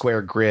a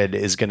square grid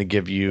is going to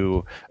give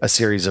you a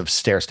series of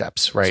stair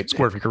steps, right?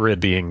 Square grid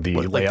being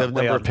the layout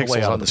of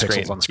pixels on the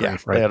screen. Yeah,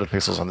 right. Layout of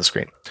pixels on the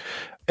screen.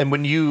 And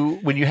when you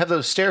have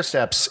those stair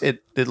steps, it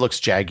looks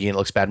jaggy and it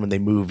looks bad. When they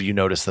move, you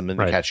notice them and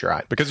they catch your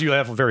eye. Because you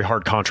have a very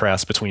hard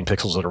contrast between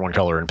pixels that are one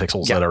color and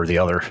pixels that are the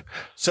other.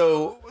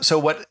 So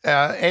what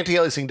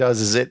anti-aliasing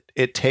does is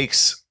it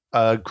takes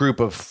a group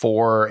of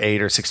 4,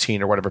 8, or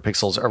 16 or whatever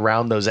pixels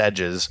around those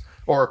edges,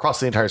 or across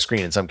the entire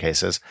screen in some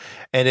cases,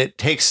 and it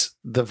takes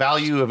the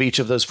value of each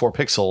of those 4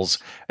 pixels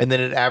and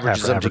then it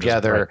averages them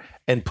together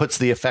and puts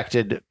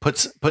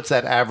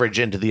that average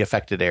into the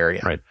affected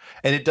area. Right.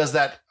 And it does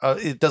that.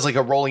 It does like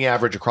a rolling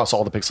average across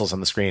all the pixels on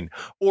the screen,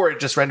 or it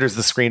just renders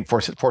the screen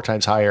 4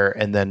 times higher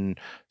and then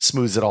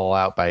smooths it all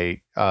out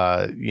by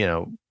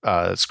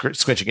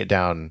squinching it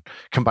down,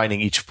 combining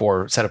each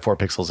set of 4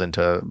 pixels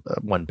into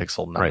 1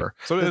 pixel number.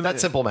 Right. So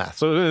that's simple math.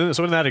 So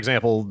in that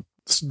example,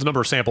 the number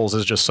of samples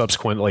is just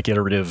subsequent, like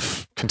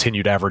iterative,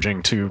 continued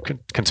averaging to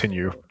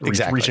continue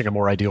reaching a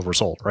more ideal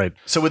result, right?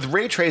 So with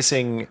ray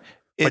tracing,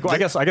 I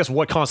guess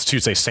what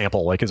constitutes a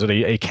sample? Like, is it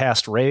a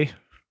cast ray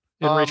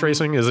in ray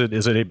tracing? Is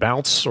it a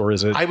bounce, or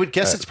is it? I would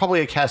guess it's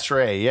probably a cast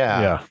ray.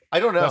 Yeah. I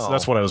don't know.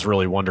 That's what I was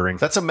really wondering.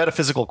 That's a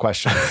metaphysical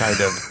question,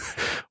 kind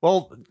of.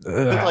 Well,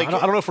 I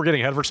don't know if we're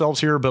getting ahead of ourselves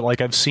here, but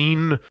like I've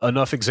seen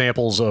enough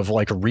examples of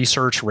like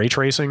research ray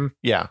tracing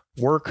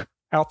work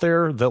out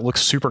there that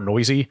looks super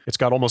noisy. It's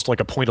got almost like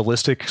a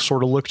pointillistic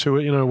sort of look to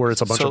it, where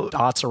it's a bunch of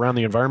dots around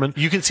the environment.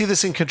 You can see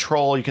this in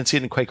Control. You can see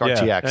it in Quake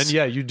RTX.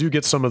 And you do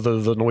get some of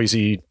the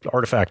noisy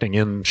artifacting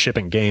in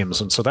shipping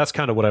games. And so that's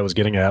kind of what I was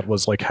getting at,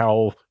 was like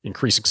how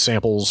increasing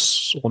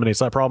samples eliminates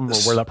that problem, or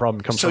where that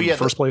problem comes from in the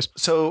first place.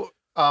 So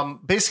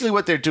basically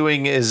what they're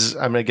doing is,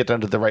 I'm going to get down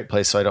to the right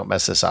place so I don't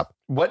mess this up.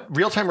 What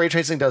real-time ray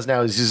tracing does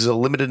now is uses a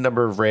limited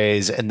number of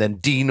rays and then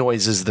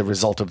denoises the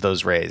result of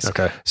those rays.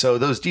 Okay. So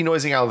those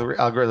denoising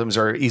algorithms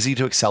are easy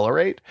to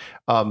accelerate.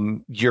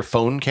 Your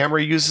phone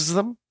camera uses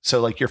them. So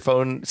like your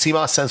phone,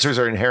 CMOS sensors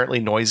are inherently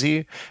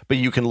noisy, but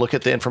you can look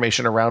at the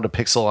information around a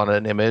pixel on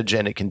an image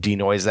and it can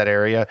denoise that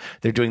area.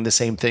 They're doing the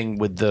same thing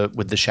with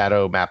the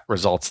shadow map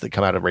results that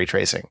come out of ray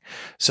tracing.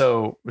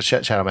 So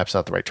shadow map's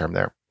not the right term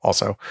there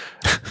also.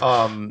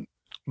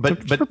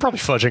 But we're probably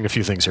fudging a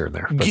few things here and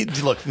there.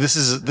 Look, this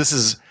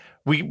is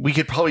we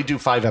could probably do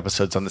 5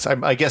 episodes on this.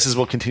 I guess as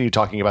we'll continue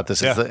talking about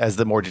this as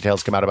the more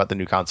details come out about the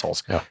new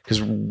consoles. Yeah.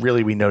 Because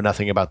really we know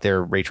nothing about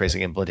their ray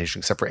tracing implementation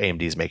except for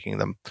AMD's making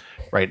them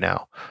right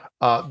now.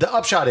 The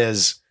upshot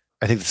is,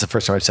 I think this is the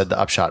first time I've said the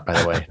upshot, by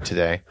the way,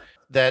 today,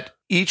 that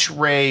each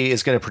ray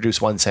is going to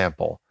produce 1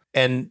 sample.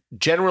 And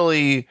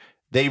generally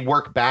they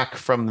work back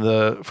from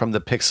the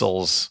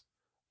pixels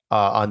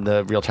on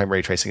the real-time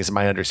ray tracing, is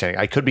my understanding.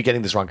 I could be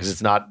getting this wrong because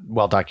it's not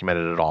well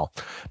documented at all.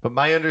 But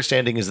my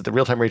understanding is that the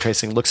real-time ray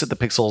tracing looks at the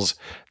pixels.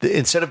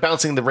 Instead of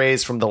bouncing the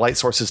rays from the light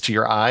sources to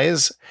your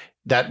eyes,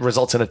 that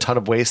results in a ton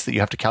of waste that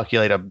you have to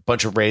calculate a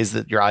bunch of rays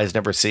that your eyes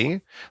never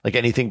see. Like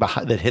anything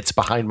that hits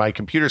behind my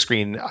computer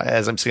screen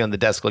as I'm sitting on the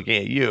desk looking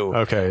at you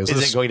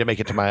isn't going to make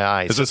it to my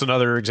eyes. Is this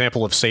another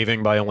example of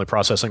saving by only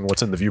processing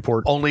what's in the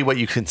viewport? Only what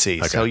you can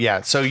see.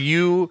 Okay.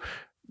 So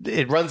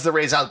it runs the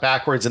rays out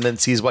backwards and then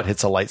sees what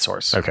hits a light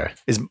source. Okay.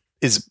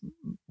 Is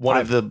one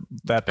of the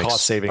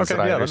cost savings that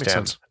I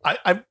understand.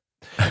 I'm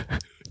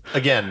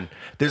again,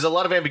 there's a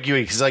lot of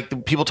ambiguity because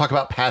like people talk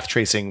about path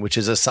tracing, which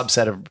is a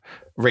subset of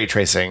ray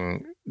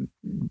tracing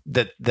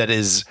that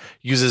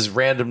uses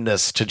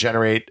randomness to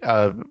generate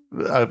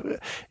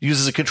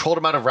uses a controlled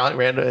amount of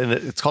random, and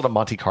it's called a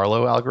Monte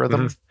Carlo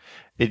algorithm. Mm-hmm.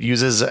 It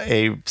uses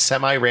a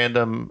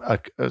semi-random,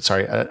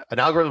 an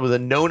algorithm with a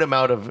known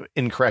amount of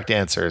incorrect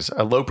answers,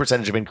 a low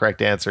percentage of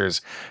incorrect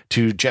answers,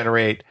 to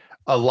generate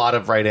a lot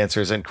of right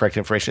answers and correct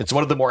information. It's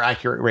one of the more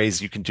accurate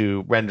ways you can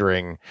do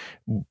rendering.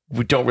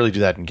 We don't really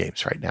do that in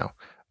games right now.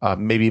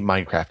 Maybe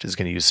Minecraft is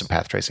going to use some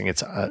path tracing.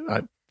 It's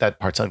that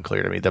part's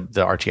unclear to me. The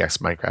RTX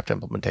Minecraft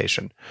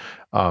implementation,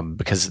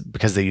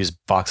 because they use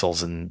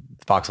voxels, and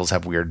voxels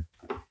have weird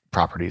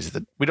properties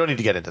that we don't need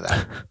to get into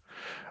that.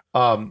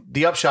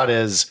 The upshot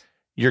is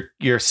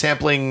you're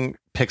sampling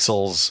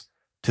pixels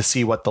to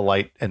see what the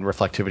light and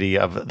reflectivity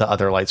of the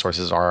other light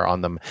sources are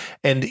on them.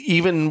 And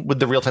even with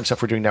the real-time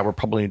stuff we're doing now, we're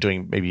probably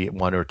doing maybe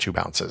 1 or 2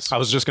 bounces. I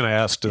was just going to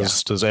ask,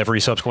 does every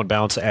subsequent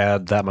bounce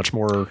add that much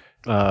more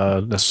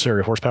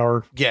necessary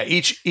horsepower? Yeah,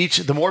 each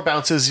the more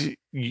bounces,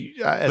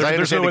 as I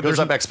understand, it goes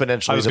up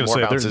exponentially. I was going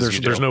to say,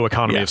 there's no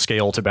economy of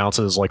scale to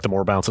bounces. Like the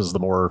more bounces, the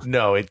more.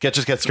 No, it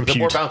just gets the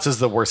more bounces,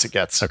 the worse it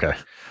gets. Okay.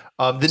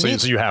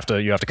 So you have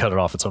to cut it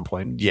off at some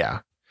point. Yeah.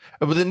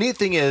 But the neat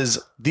thing is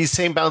these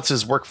same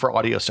bounces work for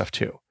audio stuff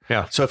too.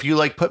 Yeah. So if you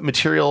put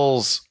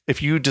materials,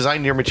 if you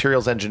design your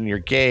materials engine in your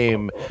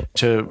game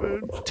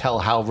to tell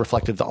how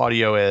reflective the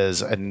audio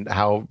is and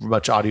how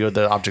much audio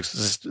the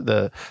objects,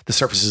 the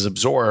surfaces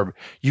absorb,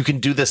 you can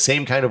do the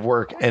same kind of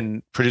work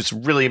and produce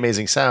really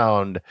amazing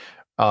sound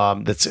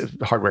that's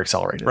hardware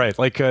accelerated. Right.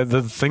 Like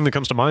the thing that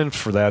comes to mind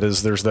for that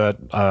is there's that,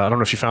 I don't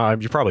know if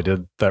you probably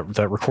did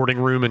that recording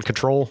room in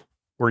Control.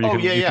 Where you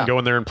can go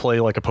in there and play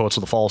like a Poets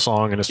of the Fall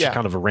song, and it's just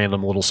kind of a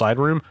random little side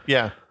room.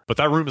 Yeah. But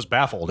that room is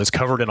baffled. It's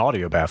covered in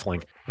audio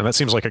baffling. And that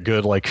seems like a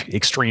good,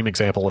 extreme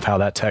example of how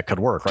that tech could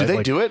work, right? Do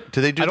they do it?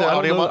 Do they do the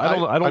audio?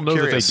 I don't know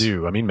that they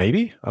do. I mean,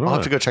 maybe. I don't know. I'll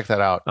have to go check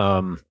that out.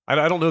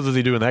 I don't know that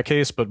they do in that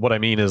case, but what I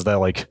mean is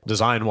that,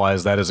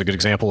 design-wise, that is a good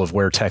example of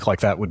where tech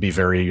like that would be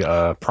very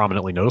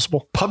prominently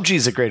noticeable. PUBG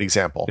is a great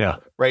example. Yeah.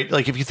 Right?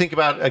 Like, if you think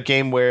about a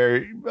game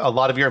where a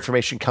lot of your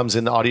information comes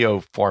in the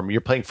audio form,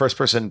 you're playing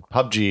first-person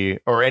PUBG,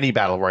 or any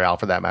Battle Royale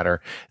for that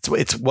matter.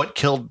 It's what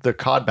killed the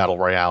COD Battle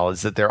Royale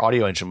is that their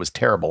audio engine was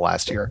terrible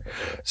last year.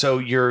 So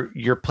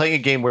you're playing a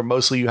game where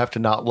mostly you have to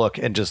not look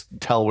and just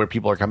tell where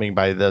people are coming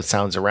by the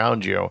sounds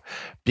around you.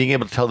 Being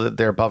able to tell that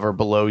they're above or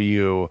below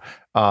you,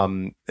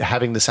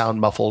 having the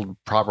sound muffled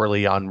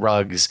properly on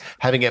rugs,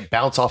 having it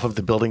bounce off of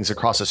the buildings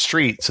across the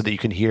street so that you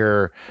can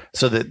hear,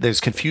 so that there's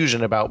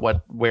confusion about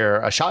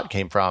where a shot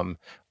came from,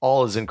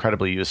 all is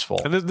incredibly useful.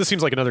 And this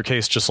seems like another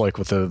case, just like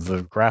with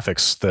the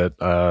graphics,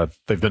 that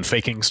they've been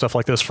faking stuff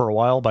like this for a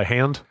while by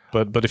hand.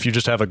 But if you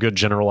just have a good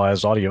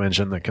generalized audio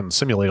engine that can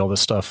simulate all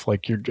this stuff,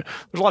 there's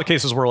a lot of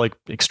cases where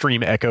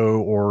extreme echo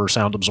or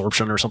sound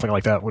absorption or something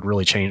like that would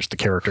really change the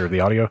character of the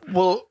audio.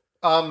 Well,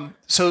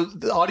 so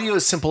the audio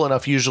is simple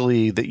enough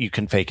usually that you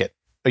can fake it.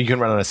 You can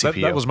run on a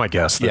CPU. That was my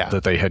guess,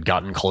 that they had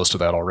gotten close to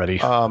that already.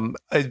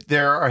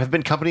 There have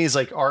been companies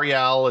like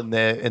Arial in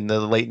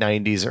the late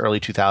 90s, early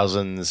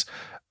 2000s,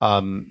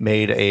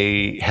 made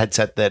a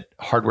headset that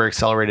hardware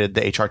accelerated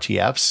the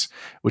HRTFs,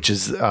 which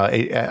is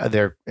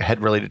their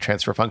head-related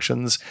transfer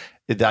functions.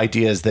 The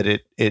idea is that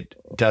it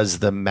does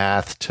the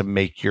math to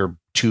make your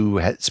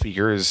 2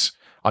 speakers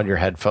on your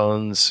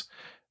headphones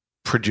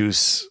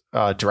produce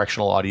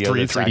directional audio,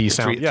 3D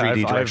sound.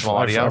 3D directional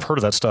audio. I've heard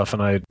of that stuff,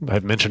 and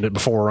I've mentioned it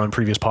before on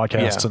previous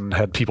podcasts, and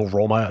had people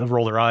roll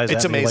their eyes.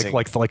 It's at amazing,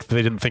 me, like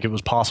they didn't think it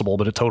was possible,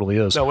 but it totally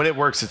is. No, when it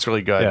works, it's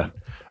really good.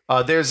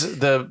 Yeah. There's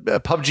the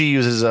PUBG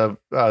uses a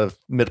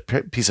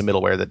piece of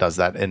middleware that does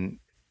that, and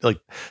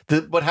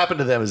what happened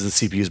to them is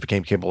the CPUs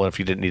became capable enough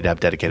you didn't need to have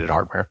dedicated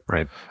hardware.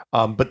 Right.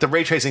 But the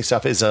ray tracing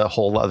stuff is a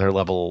whole other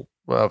level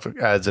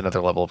adds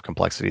another level of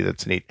complexity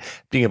that's neat.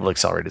 Being able to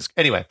accelerate is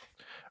anyway.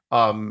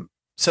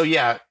 So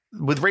yeah,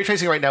 with ray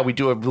tracing right now, we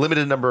do a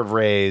limited number of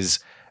rays,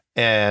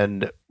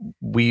 and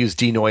we use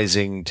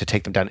denoising to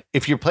take them down.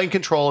 If you're playing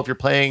Control, if you're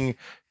playing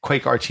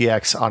Quake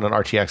RTX on an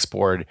RTX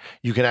board,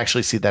 you can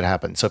actually see that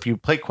happen. So if you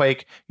play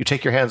Quake, you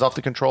take your hands off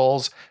the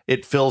controls,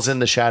 it fills in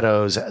the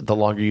shadows the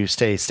longer you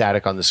stay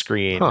static on the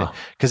screen,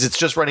 because it's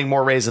just running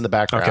more rays in the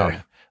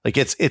background.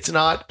 Okay. It's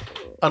not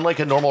unlike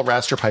a normal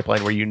raster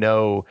pipeline where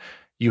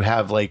you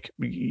have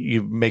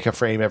you make a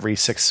frame every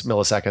 6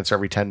 milliseconds or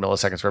every 10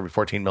 milliseconds or every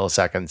 14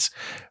 milliseconds.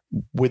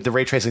 With the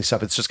ray tracing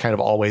stuff, it's just kind of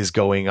always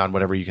going on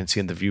whatever you can see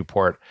in the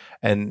viewport.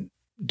 And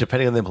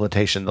depending on the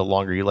implementation, the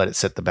longer you let it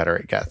sit, the better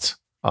it gets.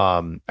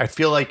 I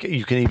feel like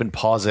you can even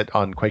pause it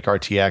on Quake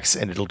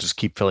RTX and it'll just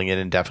keep filling in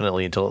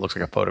indefinitely until it looks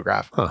like a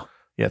photograph.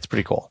 Yeah, it's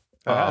pretty cool.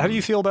 How do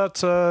you feel about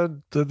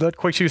that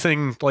Quake 2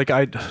 thing?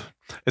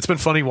 It's been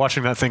funny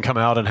watching that thing come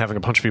out and having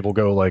a bunch of people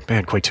go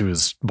man, Quake 2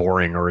 is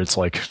boring, or it's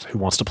who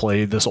wants to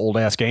play this old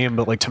ass game?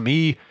 But to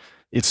me,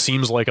 it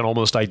seems like an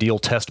almost ideal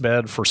test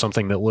bed for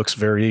something that looks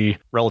very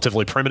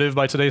relatively primitive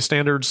by today's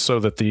standards, so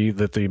that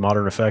the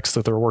modern effects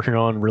that they're working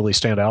on really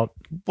stand out.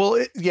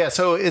 Well,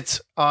 so it's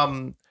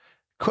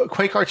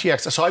Quake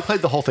RTX. So I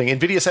played the whole thing.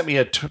 NVIDIA sent me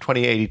a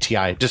 2080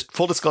 Ti. Just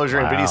full disclosure,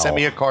 NVIDIA sent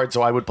me a card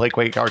so I would play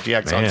Quake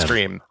RTX on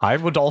stream. I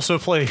would also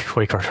play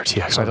Quake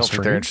RTX I don't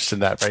think they're interested in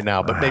that right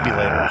now, but maybe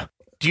later.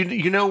 Do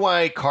you know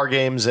why car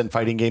games and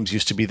fighting games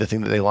used to be the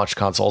thing that they launched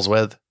consoles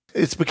with?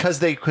 It's because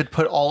they could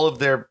put all of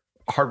their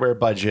hardware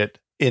budget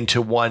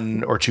into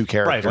 1 or 2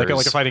 characters. Right,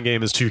 like a fighting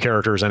game is 2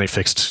 characters and a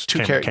fixed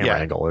camera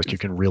angle.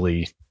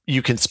 You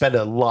you can spend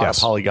a lot of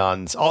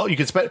polygons. You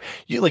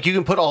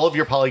can put all of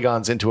your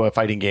polygons into a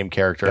fighting game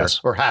character,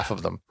 or half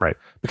of them, right?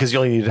 Because you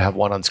only need to have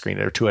one on screen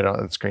or two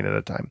on screen at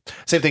a time.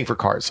 Same thing for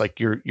cars. Like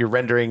you're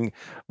rendering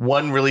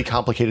one really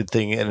complicated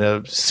thing in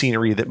a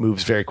scenery that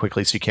moves very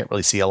quickly, so you can't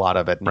really see a lot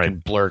of it, and you can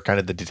blur kind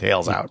of the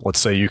details out. Let's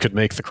say you could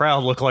make the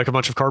crowd look like a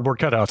bunch of cardboard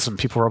cutouts, and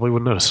people probably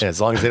wouldn't notice. Yeah,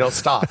 as long as they don't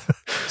stop.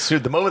 So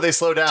the moment they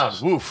slow down,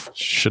 woof.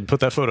 Should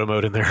put that photo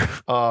mode in there.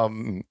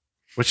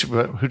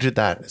 Who did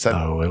that? Is that?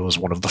 Oh, it was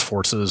one of the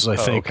forces. I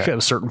think at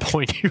a certain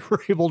point you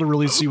were able to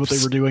really see what they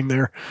were doing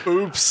there.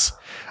 Oops.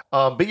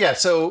 But yeah,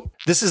 so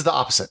this is the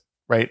opposite,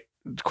 right?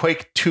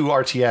 Quake 2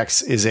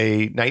 RTX is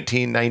a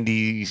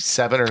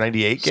 1997 or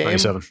 98 game.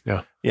 97,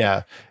 yeah.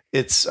 Yeah.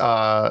 It's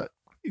the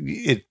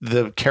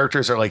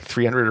characters are like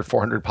 300 or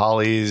 400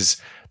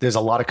 polys. There's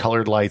a lot of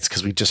colored lights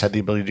because we just had the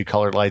ability to do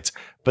colored lights,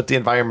 but the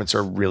environments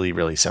are really,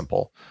 really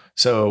simple.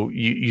 So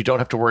you don't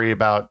have to worry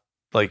about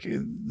like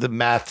the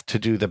math to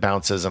do the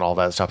bounces and all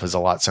that stuff is a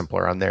lot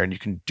simpler on there. And you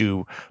can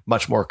do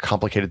much more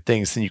complicated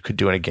things than you could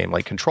do in a game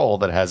like Control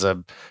that has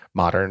a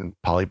modern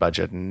poly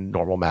budget and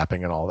normal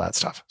mapping and all that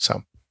stuff.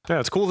 So yeah,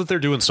 it's cool that they're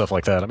doing stuff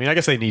like that. I mean, I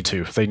guess they need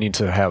to. They need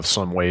to have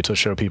some way to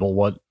show people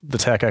what the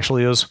tech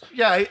actually is.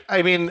 Yeah,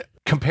 I mean,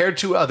 compared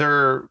to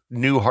other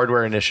new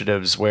hardware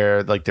initiatives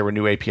where like there were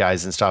new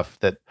APIs and stuff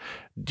that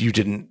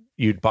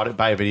you'd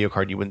buy a video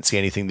card, you wouldn't see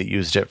anything that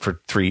used it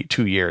for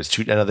 2 years,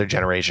 another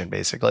generation,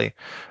 basically.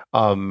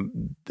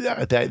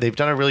 They've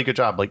done a really good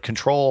job. Like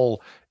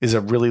Control is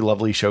a really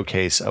lovely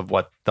showcase of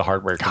what the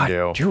hardware can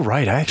do. You're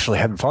right. I actually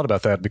hadn't thought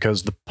about that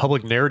because the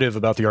public narrative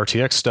about the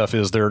RTX stuff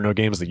is there are no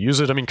games that use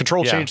it. I mean,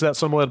 Control changed that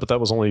somewhat, but that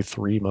was only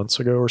 3 months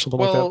ago or something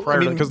like that. Prior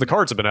because the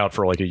cards have been out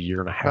for like a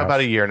year and a half. About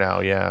a year now,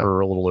 yeah.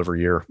 Or a little over a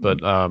year. But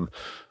the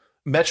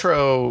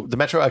Metro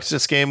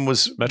Exodus game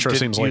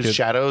seems like it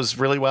shadows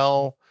really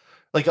well.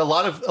 Like a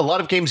lot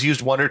of games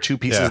used one or two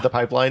pieces of the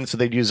pipeline, so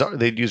they'd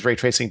use ray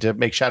tracing to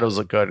make shadows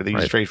look good, or they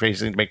use ray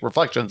tracing to make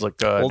reflections look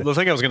good. Well, the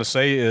thing I was going to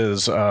say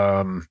is,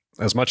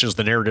 as much as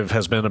the narrative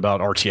has been about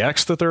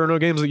RTX that there are no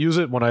games that use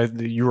it,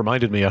 you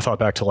reminded me, I thought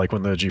back to like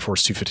when the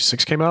GeForce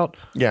 256 came out.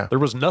 Yeah, there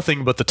was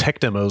nothing but the tech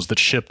demos that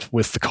shipped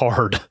with the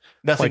card.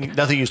 Nothing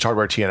used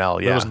hardware TNL.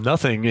 Yeah, there was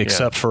nothing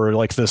except for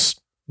like this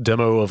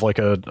demo of like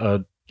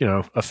a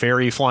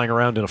fairy flying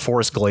around in a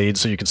forest glade,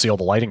 so you can see all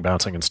the lighting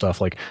bouncing and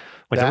stuff like.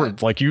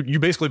 You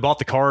basically bought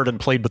the card and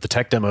played with the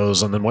tech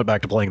demos and then went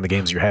back to playing the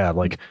games you had.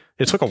 Like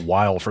it took a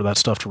while for that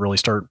stuff to really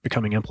start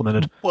becoming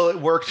implemented. Well,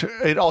 it worked.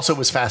 It also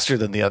was faster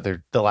than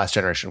the last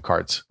generation of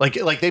cards. They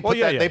put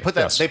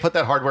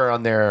that hardware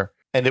on there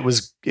and it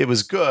was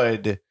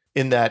good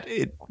in that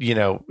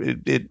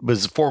it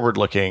was forward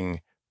looking,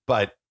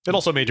 but it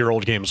also made your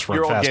old games run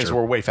faster. Old games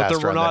were way faster.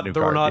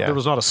 There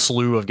was not a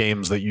slew of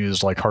games that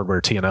used like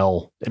hardware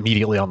TNL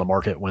immediately on the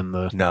market when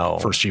the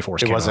first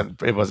GeForce came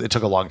out. It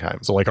took a long time.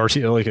 So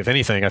if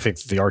anything, I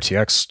think the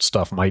RTX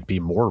stuff might be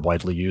more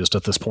widely used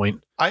at this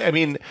point. I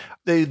mean,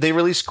 they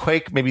released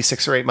Quake maybe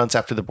 6 or 8 months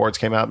after the boards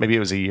came out. Maybe it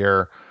was a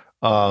year.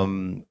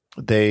 The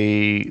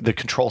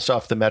Control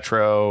stuff, the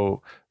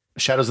Metro,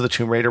 Shadows of the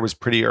Tomb Raider was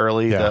pretty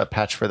early. The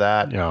patch for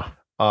that. Yeah.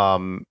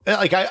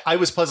 I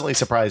was pleasantly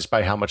surprised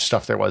by how much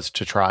stuff there was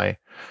to try.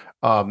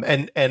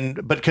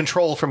 But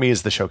Control for me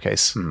is the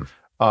showcase.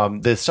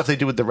 The stuff they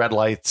do with the red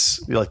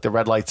lights, like the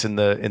red lights in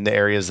the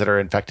areas that are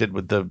infected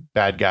with the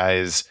bad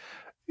guys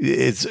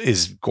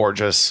is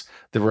gorgeous.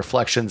 The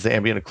reflections, the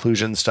ambient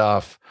occlusion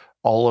stuff,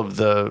 all of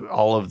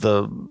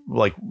the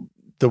like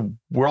the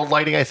world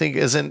lighting, I think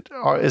isn't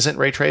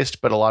ray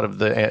traced, but a lot of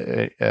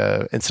the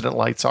incident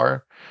lights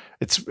are.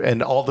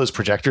 And all those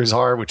projectors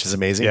are, which is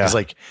amazing because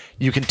like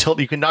you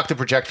can knock the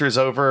projectors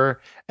over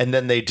and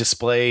then they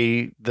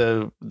display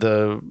the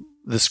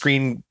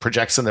screen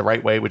projects in the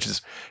right way, which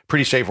is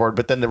pretty straightforward.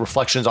 But then the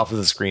reflections off of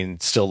the screen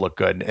still look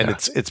good, and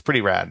it's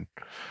pretty rad.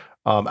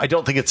 I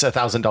don't think it's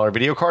 $1,000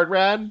 video card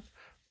rad,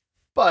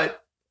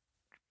 but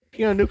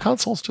new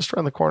consoles just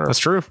around the corner. That's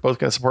true. Both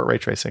going to support ray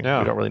tracing. We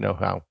don't really know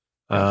how.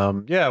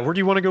 Where do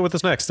you want to go with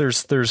this next?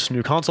 There's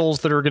new consoles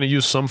that are going to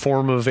use some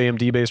form of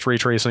AMD based ray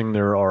tracing.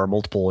 There are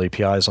multiple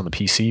APIs on the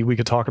PC we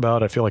could talk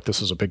about. I feel like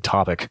this is a big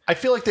topic. I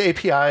feel like the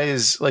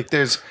APIs,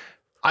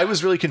 I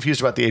was really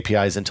confused about the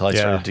APIs until I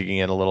started digging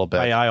in a little bit.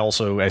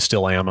 I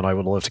still am, and I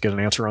would love to get an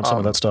answer on some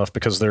of that stuff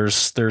because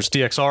there's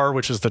DXR,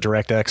 which is the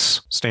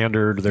DirectX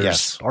standard.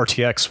 There's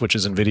RTX, which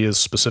is NVIDIA's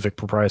specific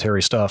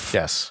proprietary stuff.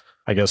 Yes.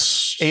 I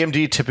guess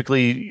AMD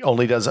typically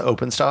only does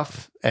open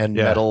stuff and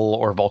Metal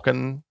or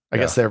Vulkan. I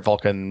guess their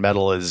Vulkan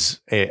Metal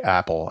is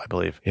Apple, I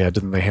believe. Yeah,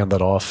 didn't they hand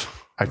that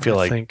off? I feel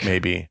like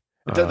maybe.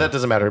 That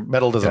doesn't matter.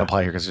 Metal doesn't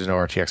apply here because there's no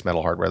RTX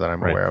Metal hardware that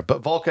I'm aware of.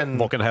 But Vulkan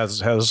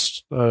has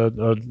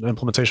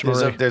implementation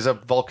already. There's a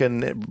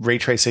Vulkan ray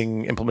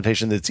tracing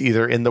implementation that's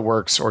either in the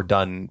works or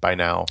done by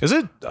now. Is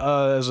it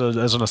as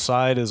an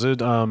aside? Is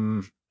it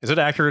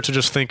accurate to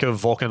just think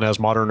of Vulkan as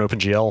modern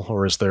OpenGL,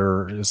 or is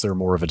there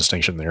more of a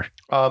distinction there?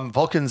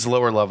 Vulkan's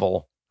lower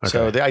level. Okay.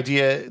 So the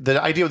idea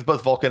with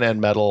both Vulkan and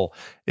Metal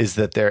is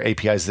that they're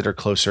APIs that are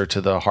closer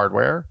to the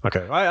hardware.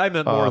 Okay, I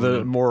meant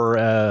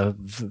more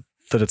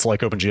that it's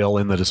like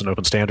OpenGL in that it's an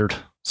open standard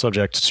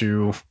subject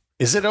to.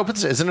 Is it open?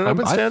 Is it an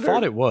open standard? I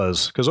thought it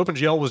was, because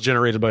OpenGL was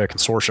generated by a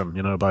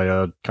consortium, by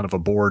a kind of a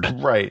board,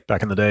 right,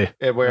 back in the day.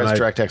 Whereas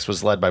DirectX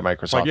was led by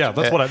Microsoft. Like, yeah,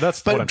 that's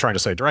what I'm trying to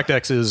say.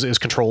 DirectX is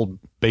controlled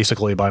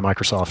basically by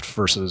Microsoft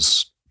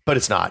versus, but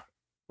it's not.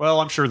 Well,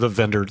 I'm sure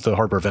the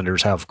hardware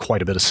vendors have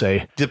quite a bit of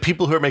say. The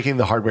people who are making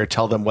the hardware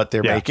tell them what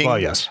they're making. Well,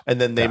 yes,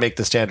 and then they make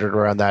the standard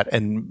around that.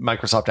 And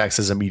Microsoft acts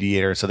as a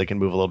mediator, so they can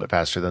move a little bit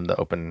faster than the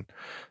open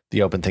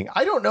thing.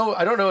 I don't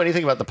know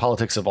anything about the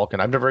politics of Vulkan.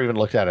 I've never even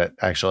looked at it,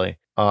 actually.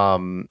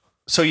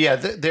 So yeah,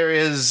 there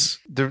is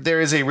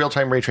a real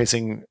time ray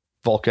tracing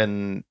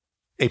Vulkan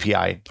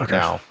API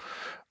now.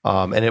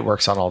 And it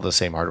works on all the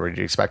same hardware you'd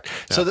expect.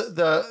 Yeah. So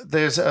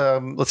there's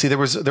let's see, there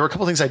were a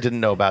couple things I didn't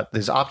know about.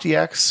 There's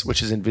OptiX,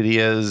 which is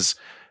NVIDIA's.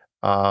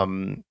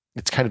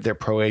 It's kind of their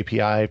pro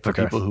API for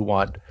people who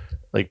want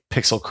like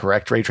pixel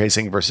correct ray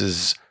tracing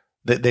versus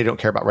they don't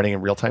care about running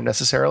in real time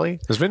necessarily.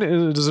 Does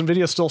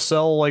NVIDIA still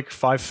sell like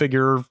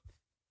 5-figure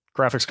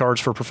graphics cards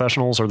for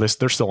professionals, or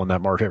they're still in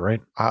that market, right?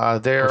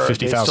 They're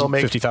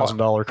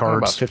 $50,000 cards,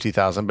 about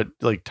 50,000. But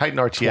like Titan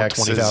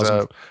RTX is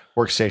a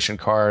workstation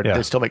card. Yeah.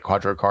 They still make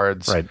Quadro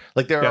cards, right?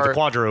 Like the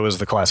Quadro is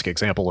the classic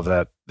example of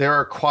that. There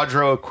are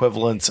Quadro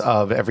equivalents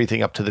of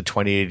everything up to the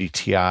 2080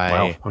 Ti.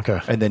 Wow.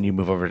 Okay, and then you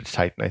move over to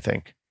Titan. I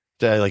think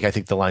I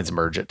think the lines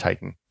merge at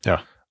Titan.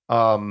 Yeah.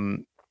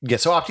 Yeah.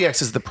 So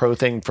OptiX is the pro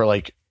thing for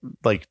like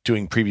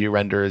doing preview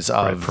renders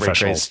of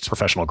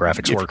professional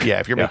graphics work. Yeah,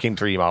 if you're making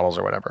 3D models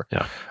or whatever.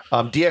 Yeah.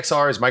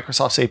 DXR is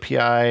Microsoft's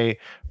API,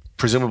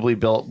 presumably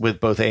built with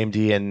both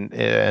AMD and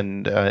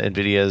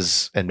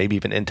NVIDIA's and maybe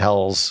even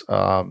Intel's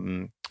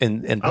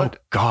input. Oh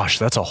gosh,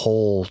 that's a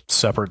whole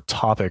separate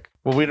topic.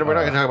 Well, we're not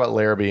going to talk about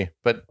Larrabee,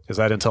 but is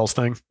that Intel's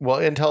thing? Well,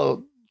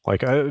 Intel.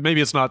 Like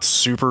maybe it's not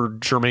super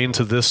germane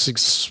to this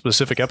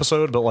specific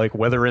episode, but like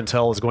whether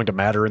Intel is going to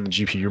matter in the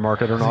GPU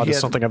market or not is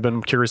something I've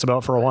been curious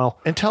about for a while.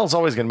 Intel's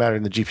always going to matter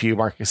in the GPU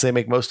market because they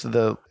make most of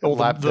the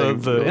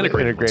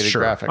integrated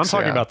sure. graphics. I'm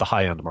talking about the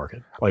high end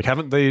market. Like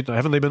haven't they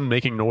been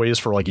making noise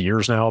for like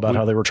years now about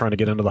how they were trying to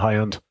get into the high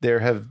end? There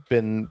have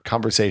been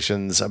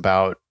conversations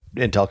about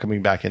Intel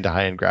coming back into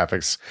high end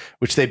graphics,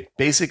 which they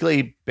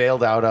basically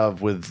bailed out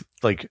of with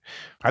like.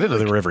 I didn't know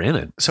they were ever in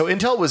it. So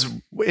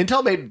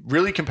Intel made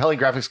really compelling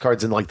graphics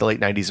cards in like the late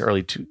 90s,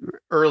 early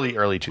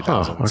 2000s.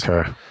 Oh,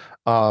 okay.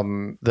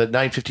 The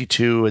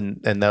 952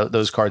 and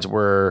those cards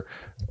were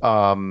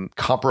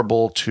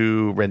comparable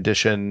to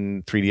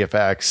Rendition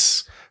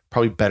 3DFX,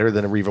 probably better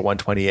than a Riva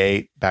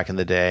 128 back in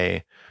the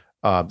day.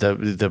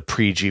 The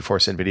pre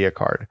GeForce NVIDIA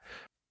card.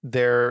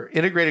 Their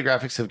integrated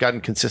graphics have gotten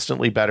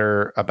consistently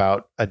better,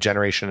 about a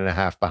generation and a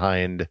half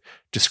behind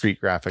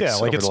discrete graphics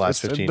over the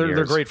last 15 years.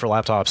 They're great for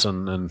laptops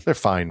and they're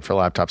fine for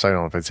laptops. I don't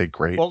know if I'd say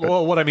great.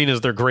 Well, what I mean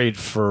is they're great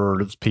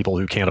for people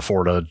who can't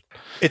afford a.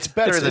 It's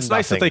better than it's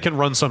nice that they can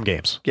run some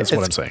games. That's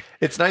what I'm saying.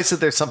 It's nice that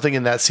there's something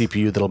in that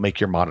CPU that'll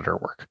make your monitor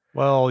work.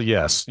 Well,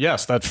 yes,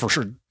 that's for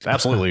sure.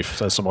 Absolutely.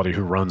 As somebody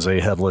who runs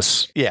a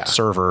headless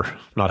server,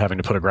 not having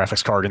to put a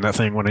graphics card in that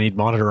thing when I need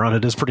monitor on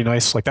it is pretty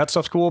nice. Like that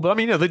stuff's cool. But I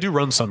mean, they do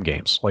run some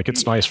games. Like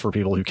it's nice for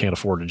people who can't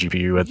afford a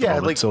GPU at the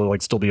moment, so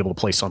like still be able to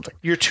play something.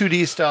 Your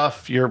 2D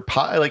stuff,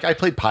 like I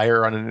played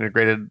Pyre on an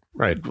integrated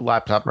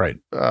laptop, right?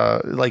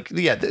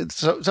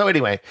 So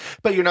anyway,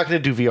 but you're not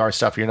going to do VR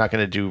stuff. You're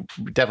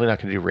definitely not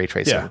going to do ray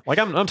tracing. Yeah, like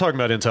I'm talking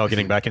about Intel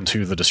getting back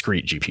into the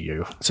discrete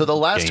GPU. So the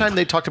last time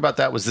they talked about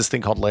that was this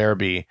thing called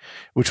Larrabee,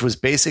 which was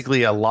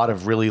basically a lot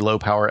of really low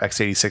power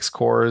x86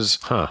 cores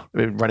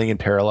running in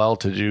parallel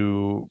to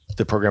do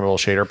the programmable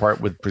shader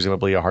part with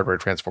presumably a hardware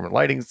transform and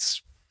lighting,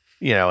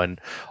 and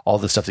all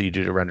the stuff that you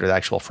do to render the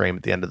actual frame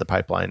at the end of the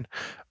pipeline.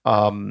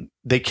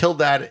 They killed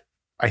that,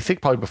 I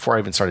think, probably before I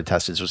even started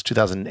testing. This was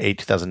 2008,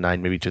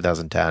 2009, maybe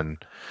 2010.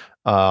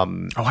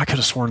 I could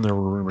have sworn there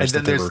were rumors.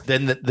 And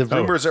then the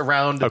rumors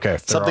around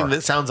something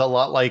that sounds a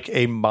lot like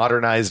a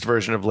modernized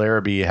version of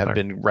Larrabee have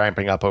been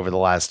ramping up over the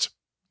last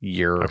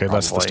year. Okay,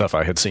 that's the stuff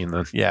I had seen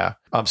then. Yeah.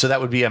 So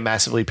that would be a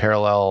massively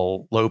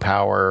parallel, low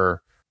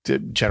power,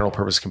 general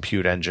purpose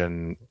compute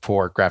engine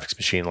for graphics,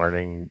 machine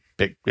learning,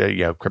 big,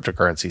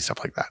 cryptocurrency, stuff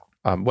like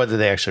that. Whether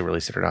they actually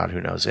release it or not,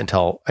 who knows? I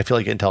feel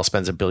like Intel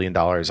spends $1 billion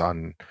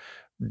on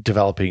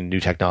developing new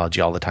technology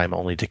all the time,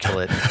 only to kill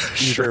it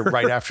either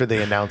right after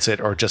they announce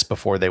it or just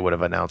before they would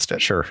have announced it.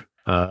 Sure.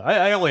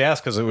 I only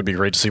ask because it would be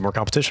great to see more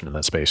competition in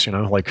that space,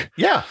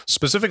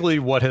 specifically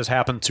what has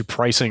happened to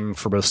pricing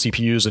for both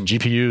CPUs and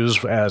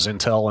GPUs as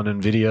Intel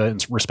and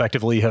NVIDIA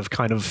respectively have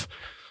kind of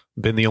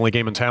been the only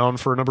game in town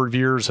for a number of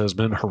years has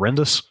been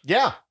horrendous.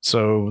 Yeah.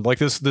 So like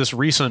this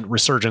recent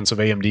resurgence of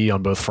AMD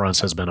on both fronts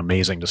has been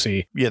amazing to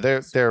see. Yeah,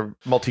 their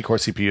multi-core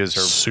CPUs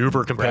are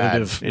super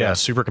competitive. Yeah,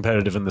 super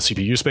competitive in the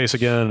CPU space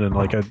again. And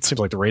like it seems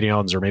like the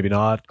Radeons are maybe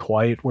not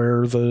quite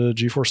where the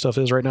GeForce stuff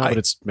is right now, but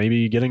it's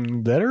maybe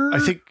getting better. I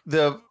think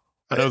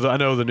I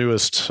know the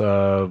newest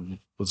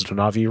was it a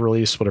Navi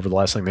release? Whatever the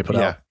last thing they put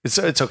out. It's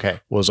okay.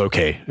 Was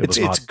okay.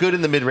 It's good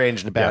in the mid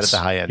range and bad at the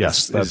high end.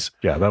 Yes,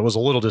 that was a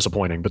little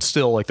disappointing, but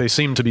still, like they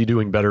seem to be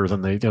doing better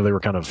than they were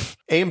kind of.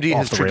 AMD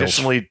has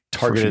traditionally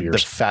targeted the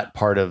fat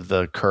part of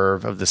the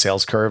curve of the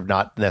sales curve,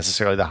 not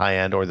necessarily the high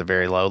end or the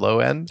very low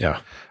end. Yeah.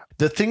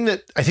 The thing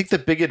that I think the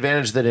big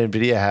advantage that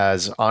NVIDIA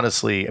has,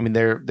 honestly, I mean,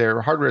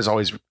 their hardware is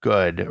always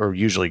good or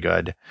usually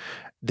good.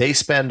 They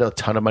spend a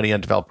ton of money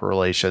on developer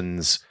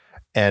relations.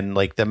 And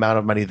like the amount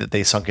of money that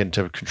they sunk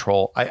into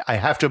Control, I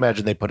have to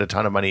imagine they put a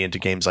ton of money into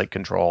games like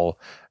Control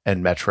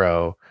and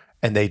Metro,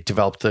 and they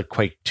developed the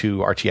Quake 2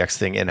 RTX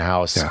thing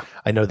in-house. Yeah.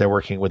 I know they're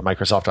working with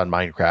Microsoft on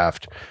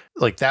Minecraft.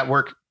 Like that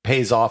work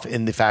pays off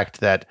in the fact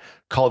that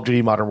Call of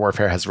Duty Modern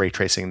Warfare has ray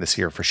tracing this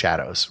year for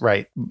Shadows,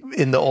 right?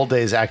 In the old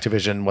days,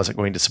 Activision wasn't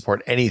going to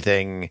support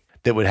anything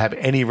that would have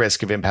any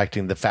risk of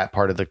impacting the fat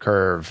part of the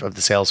curve, of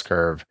the sales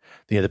curve,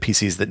 the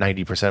PCs that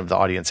 90% of the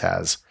audience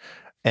has.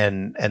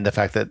 And the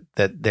fact that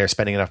they're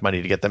spending enough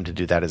money to get them to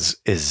do that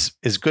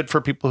is good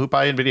for people who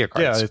buy NVIDIA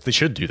cards. Yeah, they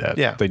should do that.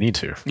 Yeah, they need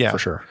to. Yeah, for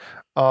sure.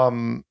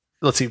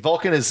 Let's see.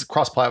 Vulkan is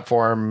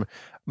cross-platform.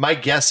 My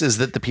guess is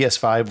that the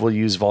PS5 will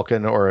use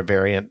Vulkan or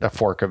a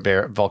fork of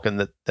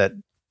Vulkan that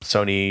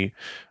Sony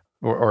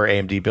or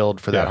AMD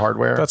build for that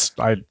hardware.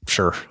 I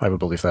would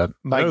believe that.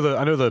 I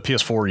know the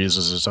PS4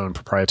 uses its own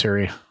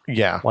proprietary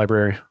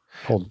library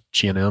called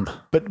GNM.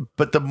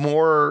 But the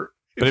more.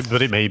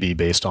 But it may be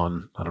based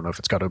on, I don't know if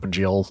it's got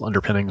OpenGL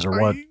underpinnings or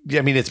what. Yeah,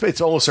 I mean,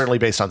 it's almost certainly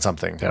based on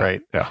something,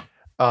 right? Yeah.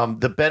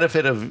 The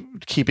benefit of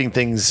keeping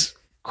things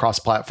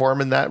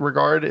cross-platform in that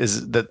regard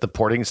is that the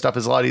porting stuff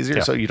is a lot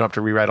easier, so you don't have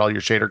to rewrite all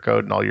your shader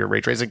code and all your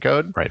ray tracing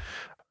code. Right.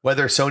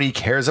 Whether Sony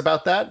cares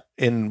about that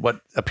in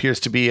what appears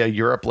to be a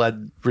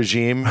Europe-led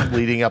regime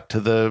leading up to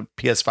the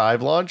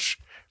PS5 launch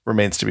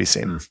remains to be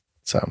seen.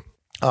 So,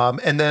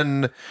 and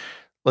then...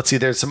 Let's see,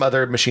 there's some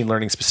other machine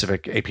learning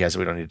specific APIs that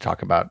we don't need to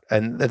talk about.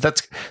 And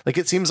that's like,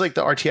 it seems like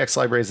the RTX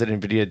libraries that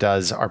NVIDIA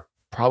does are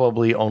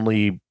probably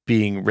only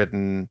being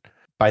written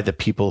by the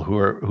people who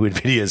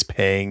NVIDIA is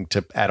paying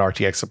to add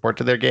RTX support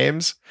to their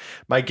games.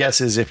 My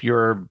guess is if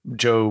you're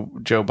Joe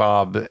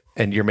Bob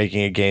and you're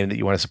making a game that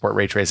you want to support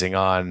ray tracing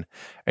on,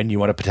 and you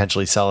want to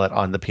potentially sell it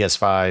on the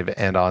PS5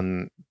 and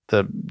on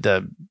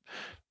the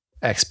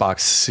Xbox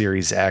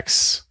Series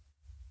X,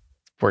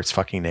 worst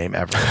fucking name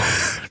ever.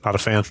 Not a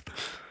fan.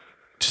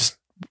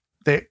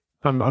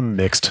 I'm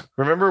mixed.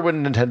 Remember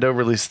when Nintendo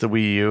released the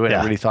Wii U and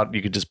everybody thought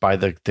you could just buy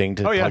the thing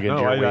to plug into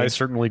your Wii? I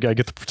certainly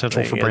get the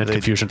potential for brand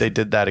confusion. They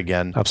did that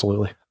again.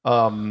 Absolutely.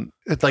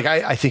 It's like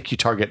I think you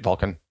target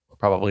Vulkan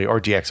probably or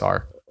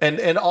DXR,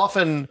 and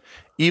often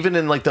even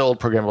in like the old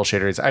programmable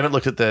shaders. I haven't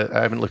looked at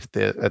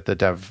the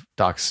dev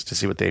docs to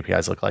see what the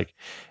APIs look like.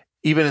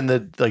 Even in the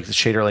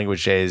shader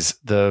language days,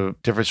 the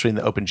difference between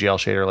the OpenGL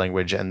shader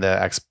language and the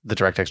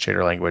DirectX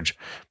shader language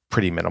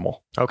pretty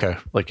minimal. Okay,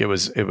 like it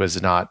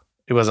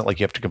wasn't like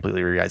you have to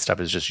completely rewrite stuff.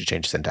 It's just you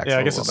change syntax. Yeah,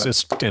 I guess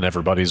it's in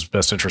everybody's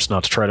best interest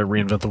not to try to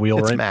reinvent the wheel,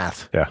 it's right?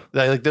 Math. Yeah.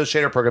 Like those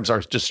shader programs are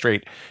just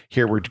straight,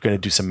 here we're going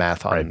to do some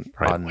math on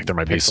like there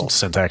might be some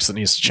syntax that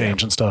needs to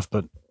change and stuff,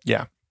 but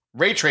yeah.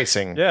 Ray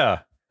tracing. Yeah.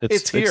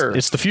 It's here.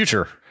 It's the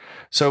future.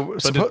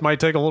 But it might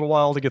take a little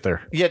while to get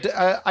there.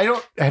 Yeah,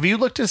 have you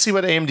looked to see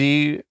what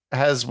AMD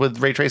has with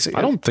ray tracing?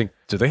 I don't think.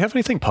 Do they have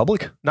anything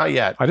public? Not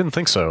yet. I didn't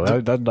think so.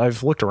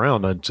 I've looked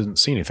around. I didn't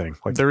see anything.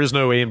 Like there is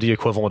no AMD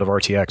equivalent of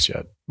RTX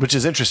yet, which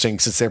is interesting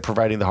since they're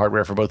providing the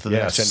hardware for both of the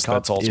next-gen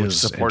consoles, which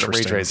support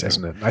ray tracing,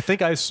 isn't it? I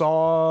think I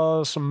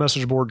saw some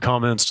message board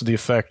comments to the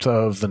effect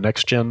of the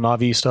next-gen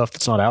Navi stuff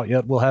that's not out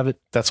yet will have it.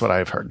 That's what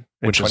I've heard.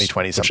 In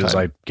 2020, which is,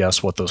 I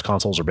guess, what those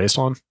consoles are based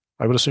on.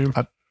 I would assume.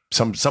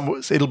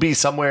 It'll be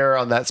somewhere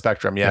on that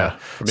spectrum,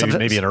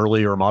 maybe an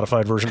early or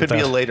modified version. Could be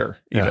a later,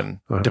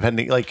 even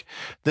depending. Like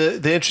the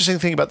interesting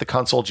thing about the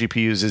console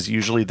GPUs is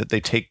usually that they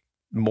take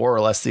more or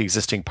less the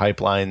existing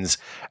pipelines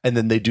and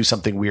then they do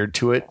something weird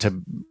to it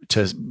to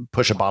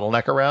push a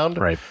bottleneck around.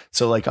 Right.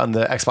 So like on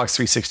the Xbox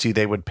 360,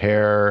 they would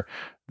pair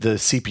the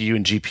CPU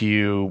and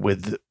GPU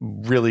with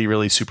really,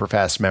 really super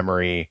fast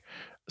memory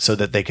so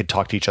that they could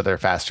talk to each other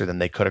faster than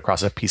they could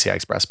across a PCI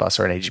Express bus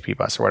or an AGP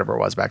bus or whatever it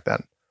was back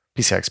then.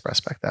 PCI Express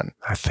back then.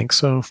 I think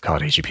so.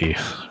 God, AGP.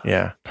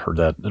 Yeah. Heard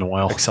that in a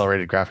while.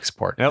 Accelerated graphics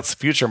port. Yep. It's the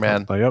future,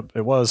 man. Yep,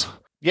 it was.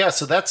 Yeah,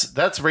 so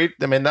that's ray.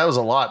 I mean, that was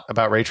a lot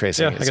about ray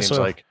tracing. Yeah, I guess so.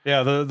 Like.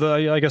 Yeah,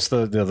 I guess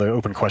the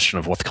open question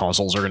of what the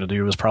consoles are going to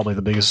do is probably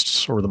the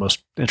biggest or the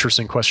most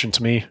interesting question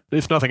to me.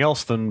 If nothing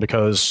else, then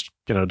because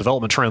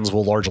development trends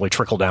will largely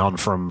trickle down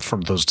from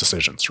those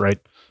decisions, right?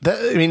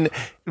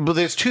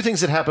 There's two things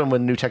that happen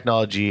when new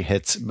technology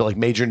hits, like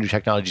major new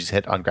technologies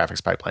hit on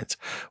graphics pipelines.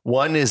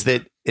 One is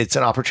that it's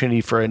an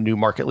opportunity for a new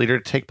market leader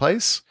to take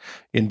place.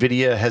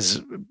 NVIDIA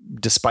has,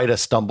 despite a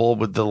stumble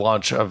with the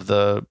launch of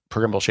the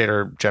programmable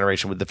shader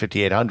generation with the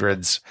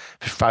 5800s,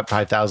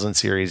 5000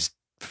 series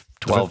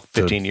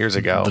 15 years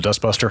ago. The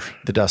Dustbuster.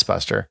 The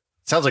Dustbuster.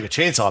 Sounds like a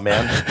chainsaw,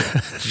 man.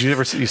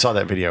 You saw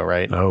that video,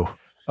 right? No.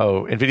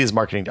 Oh, NVIDIA's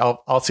marketing.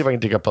 I'll see if I can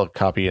dig up a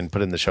copy and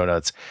put it in the show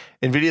notes.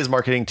 NVIDIA's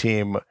marketing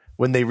team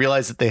when they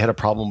realized that they had a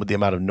problem with the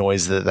amount of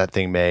noise that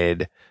thing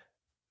made,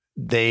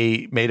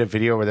 they made a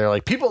video where they're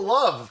like, people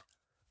love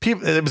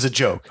people. It was a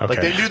joke. Okay.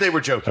 Like they knew they were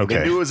joking. Okay.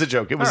 They knew it was a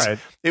joke. It was, right.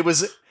 it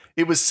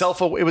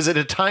was at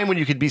a time when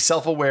you could be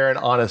self-aware and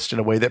honest in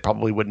a way that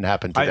probably wouldn't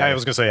happen today. I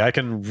was going to say, I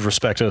can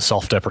respect a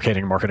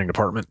self-deprecating marketing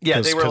department. Yeah,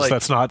 they were like,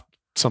 that's not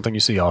something you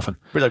see often.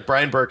 Like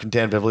Brian Burke and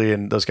Dan Vivley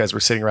and those guys were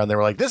sitting around. They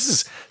were like,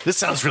 this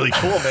sounds really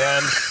cool,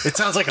 man. It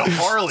sounds like a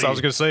Harley. So I was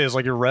going to say, it's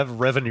like you're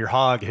revving your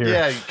hog here.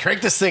 Yeah,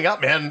 crank this thing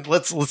up, man.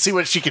 Let's see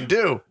what she can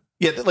do.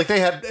 Yeah, like they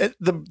had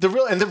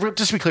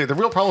just to be clear, the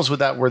real problems with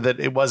that were that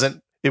it was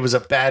a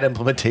bad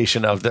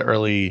implementation of the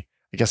early,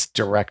 I guess,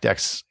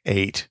 DirectX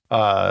 8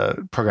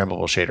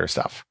 programmable shader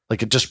stuff.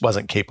 Like it just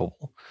wasn't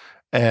capable.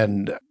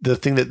 And the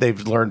thing that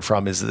they've learned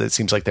from is that it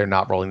seems like they're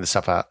not rolling the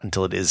stuff out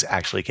until it is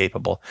actually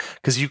capable.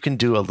 Because you can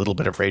do a little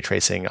bit of ray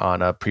tracing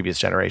on a previous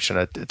generation,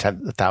 a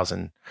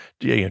 10,000,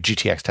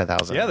 GTX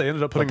 10,000. Yeah, they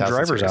ended up putting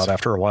drivers series out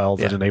after a while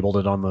that enabled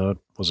it on the,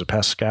 was it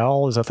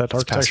Pascal? Is that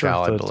architecture?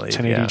 Pascal, the I believe.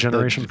 1080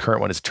 generation? The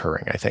current one is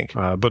Turing, I think.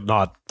 But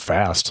not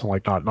fast,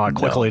 like not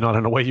quickly, not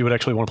in a way you would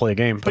actually want to play a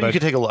game. But you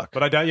could take a look.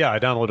 But I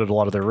downloaded a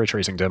lot of their ray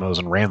tracing demos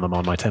and ran them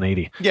on my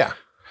 1080. Yeah.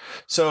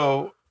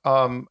 So,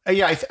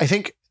 I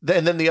think...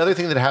 And then the other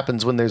thing that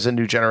happens when there's a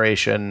new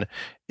generation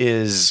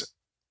is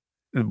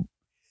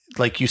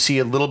like you see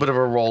a little bit of a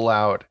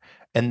rollout,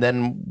 and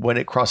then when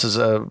it crosses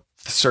a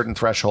certain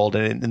threshold,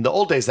 and in the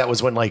old days that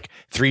was when like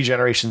 3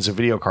 generations of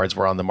video cards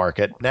were on the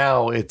market.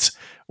 Now it's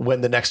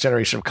when the next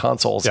generation of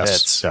consoles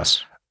hits.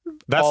 Yes.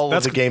 All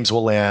of the games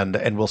will land,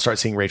 and we'll start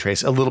seeing a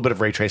little bit of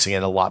ray tracing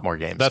in a lot more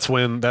games. That's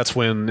when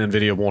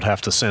NVIDIA won't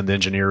have to send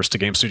engineers to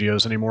game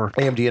studios anymore.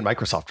 AMD and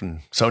Microsoft and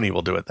Sony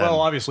will do it then.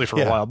 Well, obviously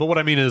for a while. But what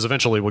I mean is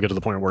eventually we'll get to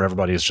the point where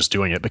everybody is just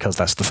doing it because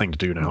that's the thing to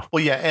do now.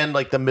 Well, yeah, and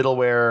like the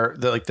middleware,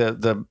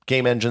 the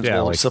game engines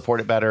will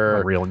support it better.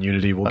 Unreal and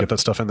Unity will get that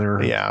stuff in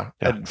there. Yeah,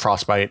 and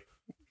Frostbite.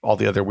 All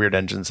the other weird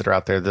engines that are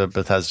out there, the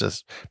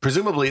Bethesda's.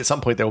 Presumably at some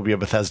point there will be a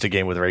Bethesda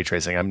game with ray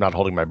tracing. I'm not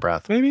holding my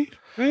breath. Maybe.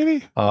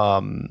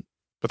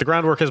 But the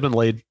groundwork has been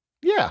laid.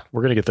 Yeah.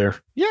 We're going to get there.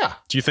 Yeah.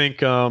 Do you think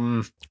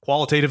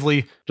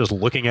qualitatively, just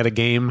looking at a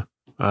game,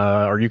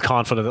 are you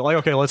confident that, like,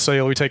 okay, let's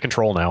say we take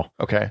Control now.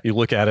 Okay. You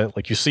look at it,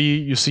 like you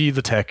see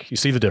the tech, you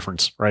see the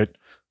difference, right?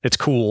 It's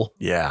cool.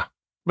 Yeah.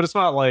 But it's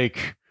not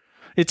like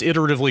it's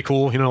iteratively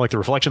cool, like the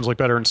reflections look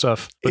better and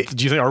stuff. But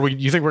do you think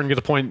we're going to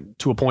get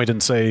to a point in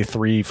say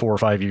 3, 4, or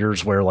 5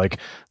 years where like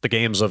the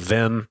games of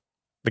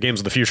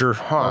the future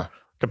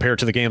compared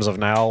to the games of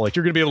now, like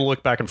you're going to be able to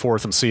look back and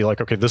forth and see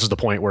like, okay, this is the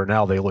point where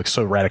now they look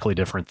so radically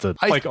different that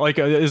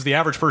is the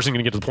average person going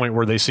to get to the point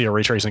where they see a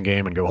ray tracing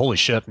game and go, holy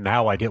shit,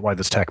 now I get why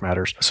this tech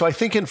matters? So I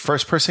think in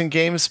first person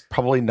games,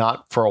 probably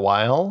not for a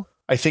while.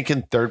 I think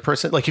in third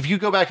person, like if you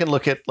go back and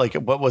look at like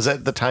what was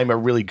at the time a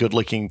really good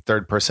looking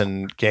third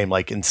person game,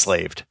 like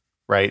Enslaved,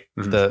 right?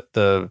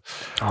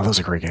 Mm-hmm. That's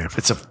a great game.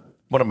 It's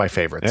one of my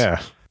favorites.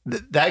 Yeah.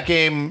 That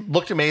game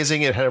looked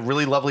amazing. It had a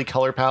really lovely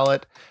color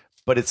palette,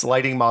 but its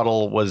lighting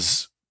model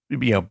was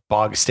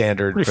bog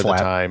standard pretty for flat.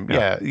 The time.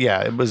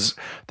 Yeah. It was,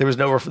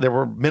 there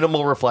were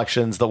minimal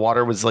reflections. The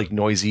water was like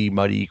noisy,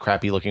 muddy,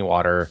 crappy looking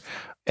water.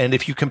 And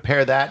if you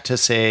compare that to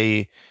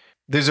say,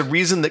 there's a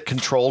reason that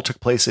Control took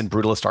place in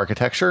brutalist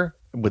architecture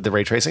with the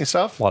ray tracing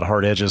stuff. A lot of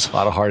hard edges. A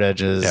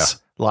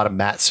lot of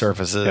matte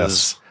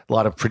surfaces, a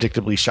lot of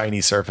predictably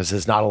shiny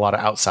surfaces, not a lot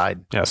of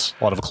outside. Yes.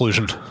 A lot of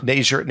occlusion.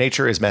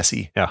 Nature is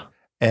messy. Yeah.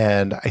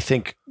 And I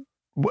think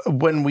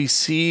when we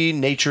see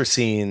nature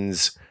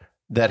scenes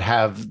that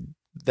have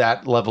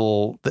that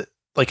level,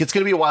 like it's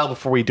going to be a while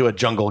before we do a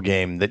jungle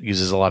game that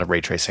uses a lot of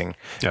ray tracing,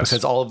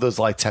 because all of those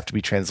lights have to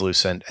be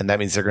translucent, and that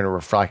means they're going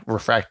to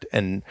refract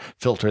and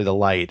filter the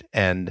light,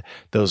 and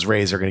those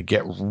rays are going to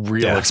get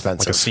real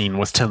expensive. Like a scene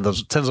with tens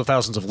of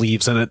thousands of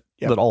leaves in it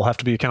that all have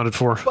to be accounted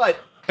for. But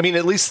I mean,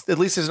 at least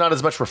there's not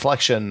as much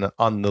reflection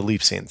on the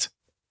leaf scenes,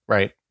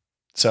 right?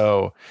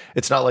 So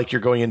it's not like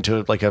you're going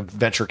into like a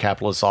venture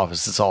capitalist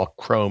office. It's all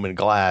chrome and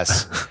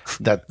glass.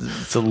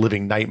 It's a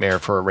living nightmare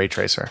for a ray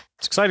tracer.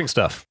 It's exciting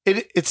stuff.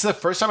 It's the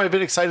first time I've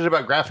been excited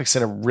about graphics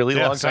in a really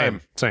long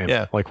time. Same.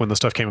 Yeah. Like when this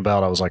stuff came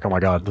about, I was like, oh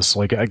my God, this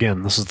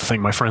is the thing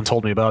my friend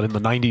told me about in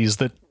the 90s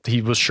that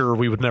he was sure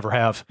we would never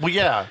have. Well,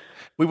 yeah.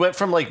 We went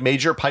from like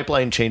major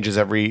pipeline changes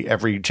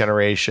every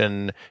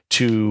generation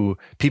to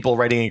people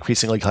writing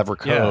increasingly clever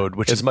code,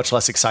 which is much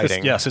less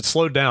exciting. It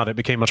slowed down. It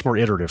became much more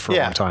iterative for a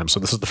long time. So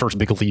this is the first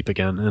big leap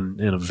again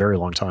in a very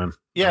long time.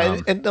 Yeah,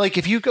 and like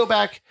if you go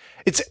back,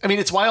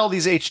 it's why all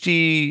these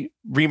HD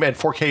and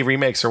 4K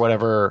remakes or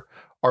whatever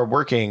are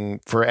working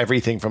for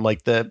everything from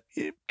like the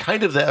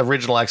kind of the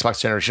original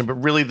Xbox generation, but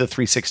really the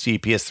 360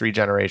 PS3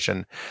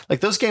 generation. Like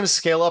those games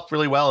scale up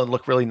really well and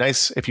look really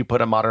nice if you put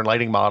a modern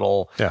lighting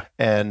model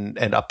and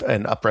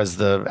up-res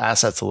the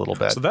assets a little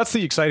bit. So that's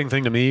the exciting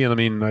thing to me. And I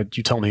mean,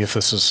 you tell me if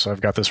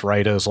I've got this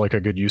right as like a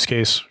good use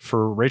case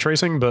for ray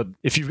tracing, but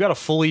if you've got a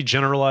fully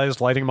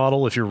generalized lighting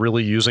model, if you're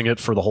really using it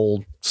for the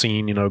whole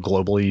scene,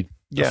 globally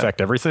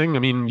affect everything. I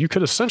mean, you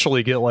could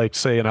essentially get like,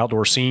 say, an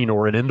outdoor scene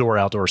or an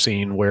indoor-outdoor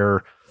scene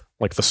where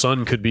like the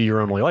sun could be your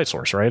only light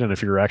source, right? And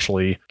if you're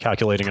actually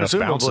calculating enough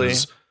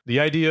bounces, The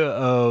idea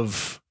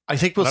of I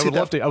think we'll see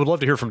I would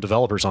love to hear from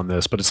developers on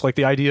this, but it's like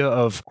the idea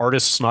of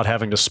artists not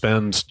having to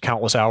spend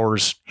countless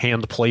hours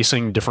hand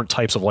placing different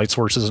types of light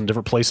sources in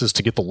different places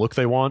to get the look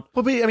they want.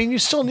 Well, but, I mean, you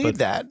still need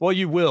that. Well,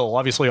 you will.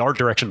 Obviously, art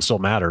direction still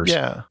matters.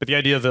 Yeah. But the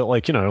idea that,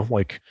 like, you know,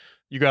 like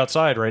you go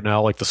outside right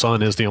now, like the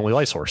sun is the only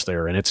light source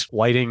there, and it's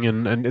lighting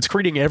and it's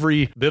creating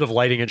every bit of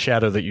lighting and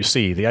shadow that you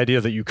see. The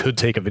idea that you could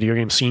take a video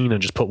game scene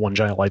and just put one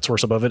giant light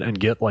source above it and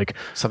get like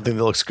something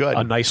that looks good,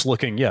 a nice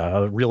looking,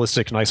 a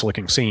realistic, nice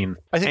looking scene.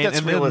 I think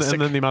that's realistic.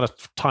 And then the amount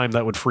of time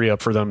that would free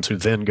up for them to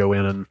then go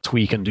in and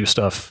tweak and do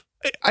stuff.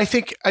 I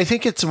think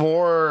it's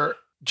more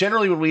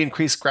generally when we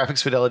increase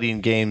graphics fidelity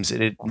in games,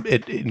 it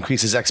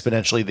increases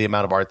exponentially the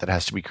amount of art that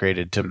has to be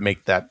created to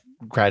make that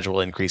gradual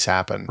increase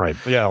happen. Right.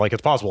 Yeah, like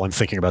it's possible I'm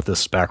thinking about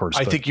this backwards.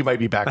 I think you might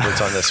be backwards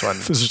on this one.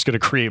 This is just going to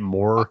create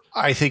more.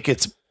 I think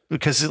it's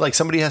because like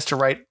somebody has to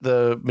write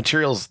the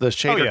materials, the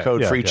shader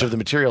code for each of the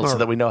materials so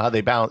that we know how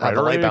they bounce. How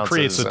the light bounces. It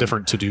creates a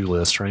different to-do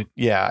list, right?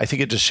 Yeah, I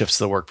think it just shifts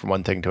the work from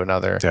one thing to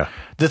another. Yeah.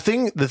 The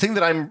thing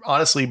that I'm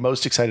honestly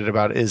most excited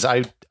about is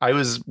I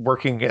was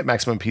working at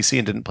Maximum PC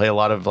and didn't play a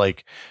lot of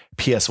like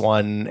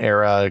PS1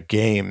 era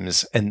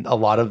games, and a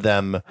lot of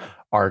them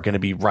are going to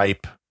be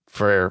ripe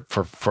for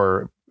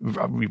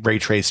ray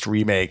traced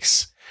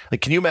remakes.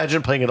 Like, can you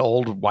imagine playing an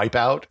old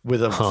Wipeout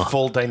with a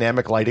full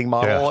dynamic lighting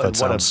model? And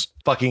what a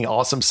fucking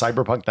awesome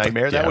cyberpunk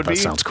nightmare that would be.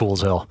 That sounds cool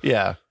as hell.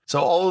 Yeah. So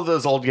all of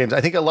those old games,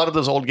 I think a lot of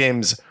those old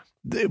games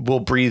will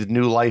breathe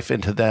new life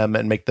into them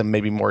and make them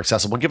maybe more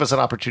accessible. Give us an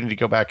opportunity to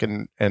go back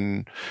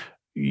and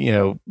you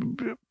know,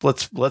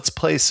 let's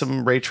play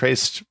some ray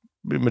traced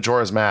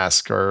Majora's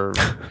Mask or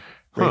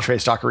ray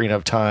traced Ocarina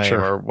of Time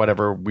or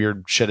whatever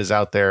weird shit is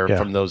out there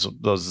from those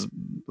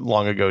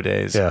long ago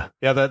days. Yeah.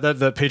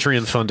 That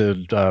Patreon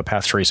funded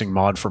path tracing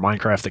mod for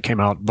Minecraft that came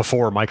out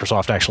before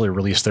Microsoft actually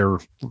released their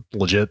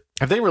legit.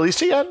 Have they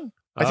released it yet?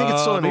 I think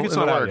it's still in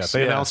the works.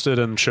 They announced it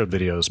and showed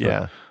videos.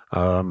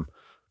 But,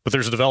 but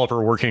there's a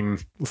developer working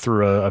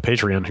through a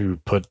Patreon who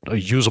put a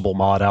usable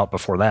mod out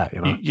before that.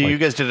 You know, you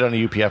guys did it on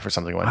a UPF or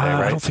something one day,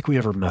 right? I don't think we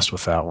ever messed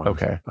with that one.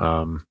 Okay.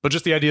 But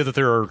just the idea that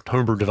there are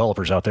homebrew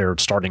developers out there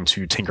starting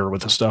to tinker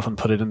with this stuff and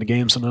put it into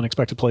games in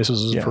unexpected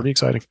places is pretty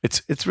exciting.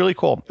 It's really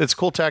cool. It's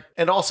cool tech.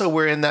 And also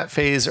we're in that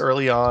phase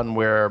early on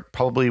where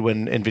probably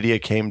when NVIDIA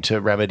came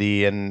to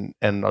Remedy and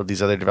all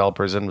these other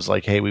developers and was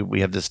like, hey, we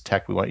have this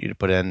tech we want you to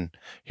put in.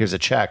 Here's a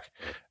check.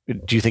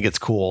 Do you think it's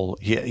cool?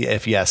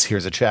 If yes,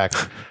 here's a check.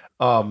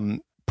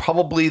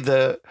 Probably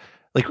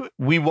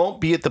we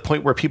won't be at the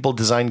point where people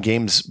design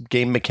game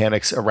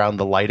mechanics around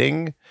the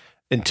lighting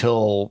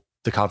until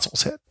the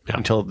consoles hit,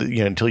 until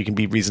you can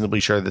be reasonably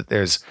sure that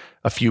there's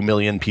a few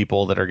million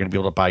people that are going to be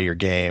able to buy your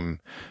game.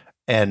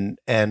 And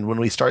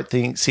when we start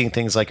seeing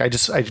things like I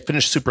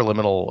finished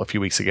Superliminal a few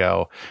weeks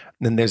ago,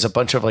 and there's a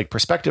bunch of like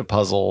perspective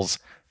puzzles,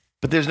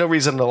 but there's no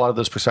reason a lot of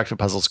those perspective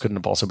puzzles couldn't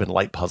have also been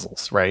light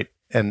puzzles, right?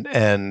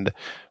 And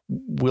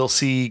we'll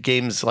see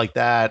games like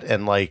that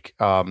and like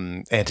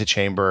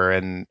Antechamber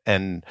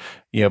and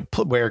you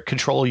know where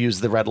Control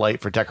used the red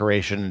light for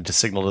decoration to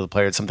signal to the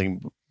player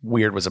something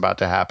weird was about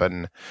to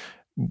happen.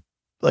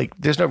 Like,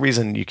 there's no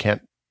reason you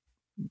can't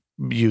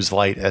use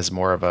light as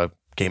more of a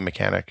game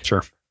mechanic.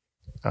 Sure.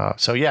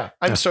 So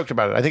I'm stoked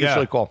about it. I think it's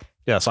really cool.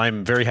 Yes,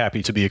 I'm very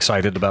happy to be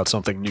excited about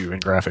something new in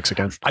graphics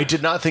again. I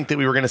did not think that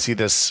we were going to see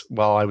this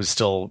while I was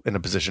still in a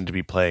position to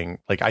be playing.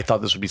 Like, I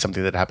thought this would be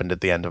something that happened at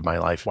the end of my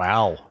life.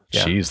 Wow.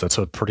 Yeah. Jeez, that's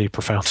a pretty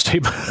profound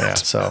statement. Yeah.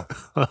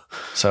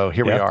 So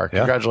here we are.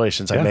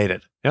 Congratulations. I made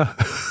it. Yeah.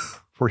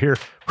 We're here.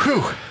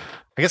 Whew.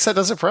 I guess that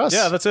does it for us.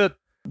 Yeah, that's it.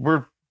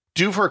 We're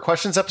due for a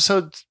questions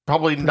episode,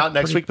 probably not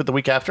next week, but the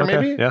week after,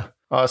 maybe.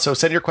 Yeah. So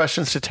send your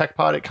questions to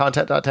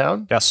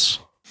techpod@content.town. Yes.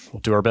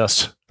 We'll do our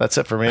best. That's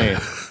it for me.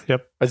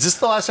 Yep. Is this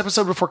the last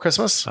episode before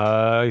Christmas?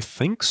 I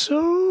think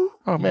so.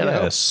 Oh, man.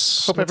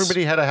 Yes. I hope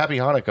everybody had a happy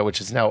Hanukkah, which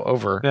is now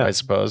over, I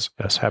suppose.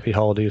 Yes. Happy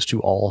holidays to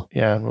all.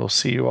 Yeah. And we'll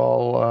see you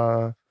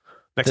all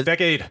next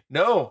decade.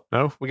 No.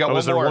 We got one more.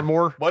 Is there one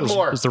more? One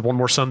more. Is there one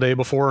more Sunday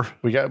before?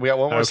 We got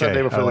one more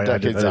Sunday before the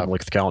decade's up. I didn't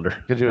look at the calendar.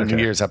 We're going to do a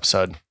New Year's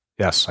episode.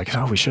 Yes.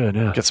 We should.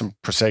 Yeah. Get some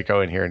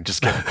Prosecco in here and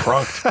just get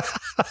drunk.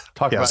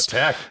 Talk about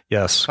tech.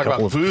 Yes. Talk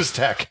about booze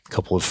tech. A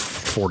couple of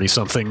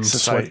 40-something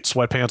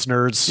sweatpants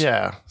nerds.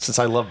 Yeah. Since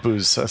I love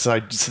booze, since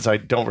I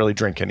don't really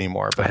drink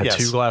anymore. But I had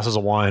 2 glasses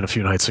of wine a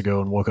few nights ago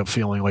and woke up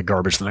feeling like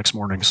garbage the next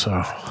morning.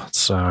 So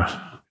it's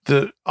I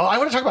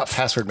want to talk about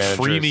password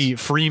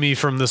managers. Free me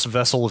from this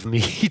vessel of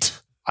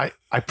meat.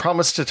 I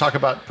promised to talk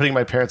about putting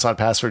my parents on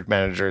password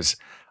managers.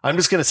 I'm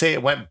just going to say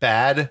it went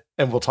bad,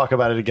 and we'll talk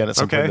about it again at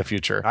some point in the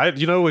future. I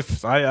don't know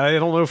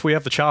if we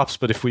have the chops,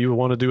 but if we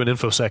want to do an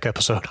InfoSec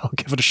episode, I'll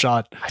give it a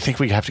shot. I think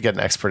we have to get an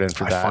expert in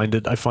for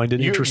that. I find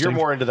it interesting. You're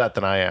more into that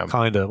than I am.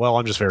 Kinda. Well,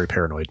 I'm just very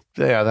paranoid.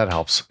 Yeah, that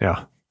helps.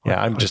 Yeah.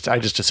 Yeah, I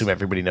just assume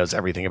everybody knows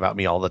everything about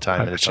me all the time,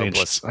 and it's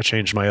hopeless. I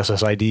changed my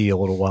SSID a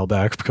little while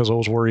back because I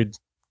was worried.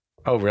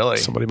 Oh, really?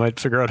 Somebody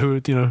might figure out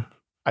who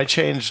I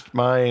changed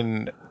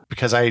mine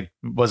because I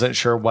wasn't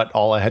sure what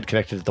all I had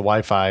connected to the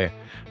Wi-Fi.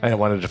 I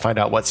wanted to find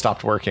out what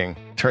stopped working.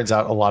 Turns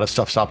out a lot of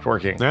stuff stopped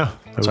working. Yeah.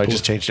 So I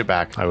just changed it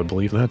back. I would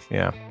believe that.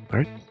 Yeah. All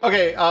right.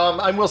 Okay.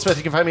 I'm Will Smith.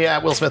 You can find me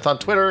at Will Smith on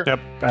Twitter. Yep.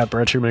 At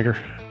Brad Shoemaker.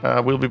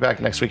 We'll be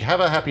back next week. Have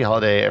a happy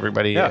holiday,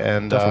 everybody. Yeah,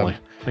 and definitely.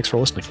 Thanks for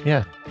listening.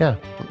 Yeah.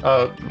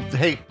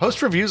 Hey,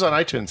 post reviews on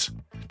iTunes.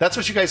 That's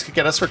what you guys could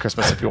get us for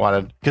Christmas if you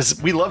wanted, because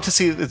we love to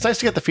see. It's nice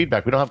to get the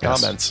feedback. We don't have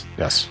comments.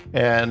 Yes.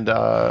 And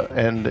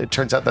it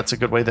turns out that's a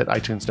good way that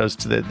iTunes knows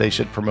that they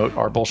should promote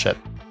our bullshit.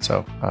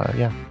 So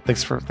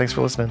thanks for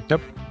listening.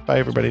 Yep. Bye,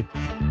 everybody.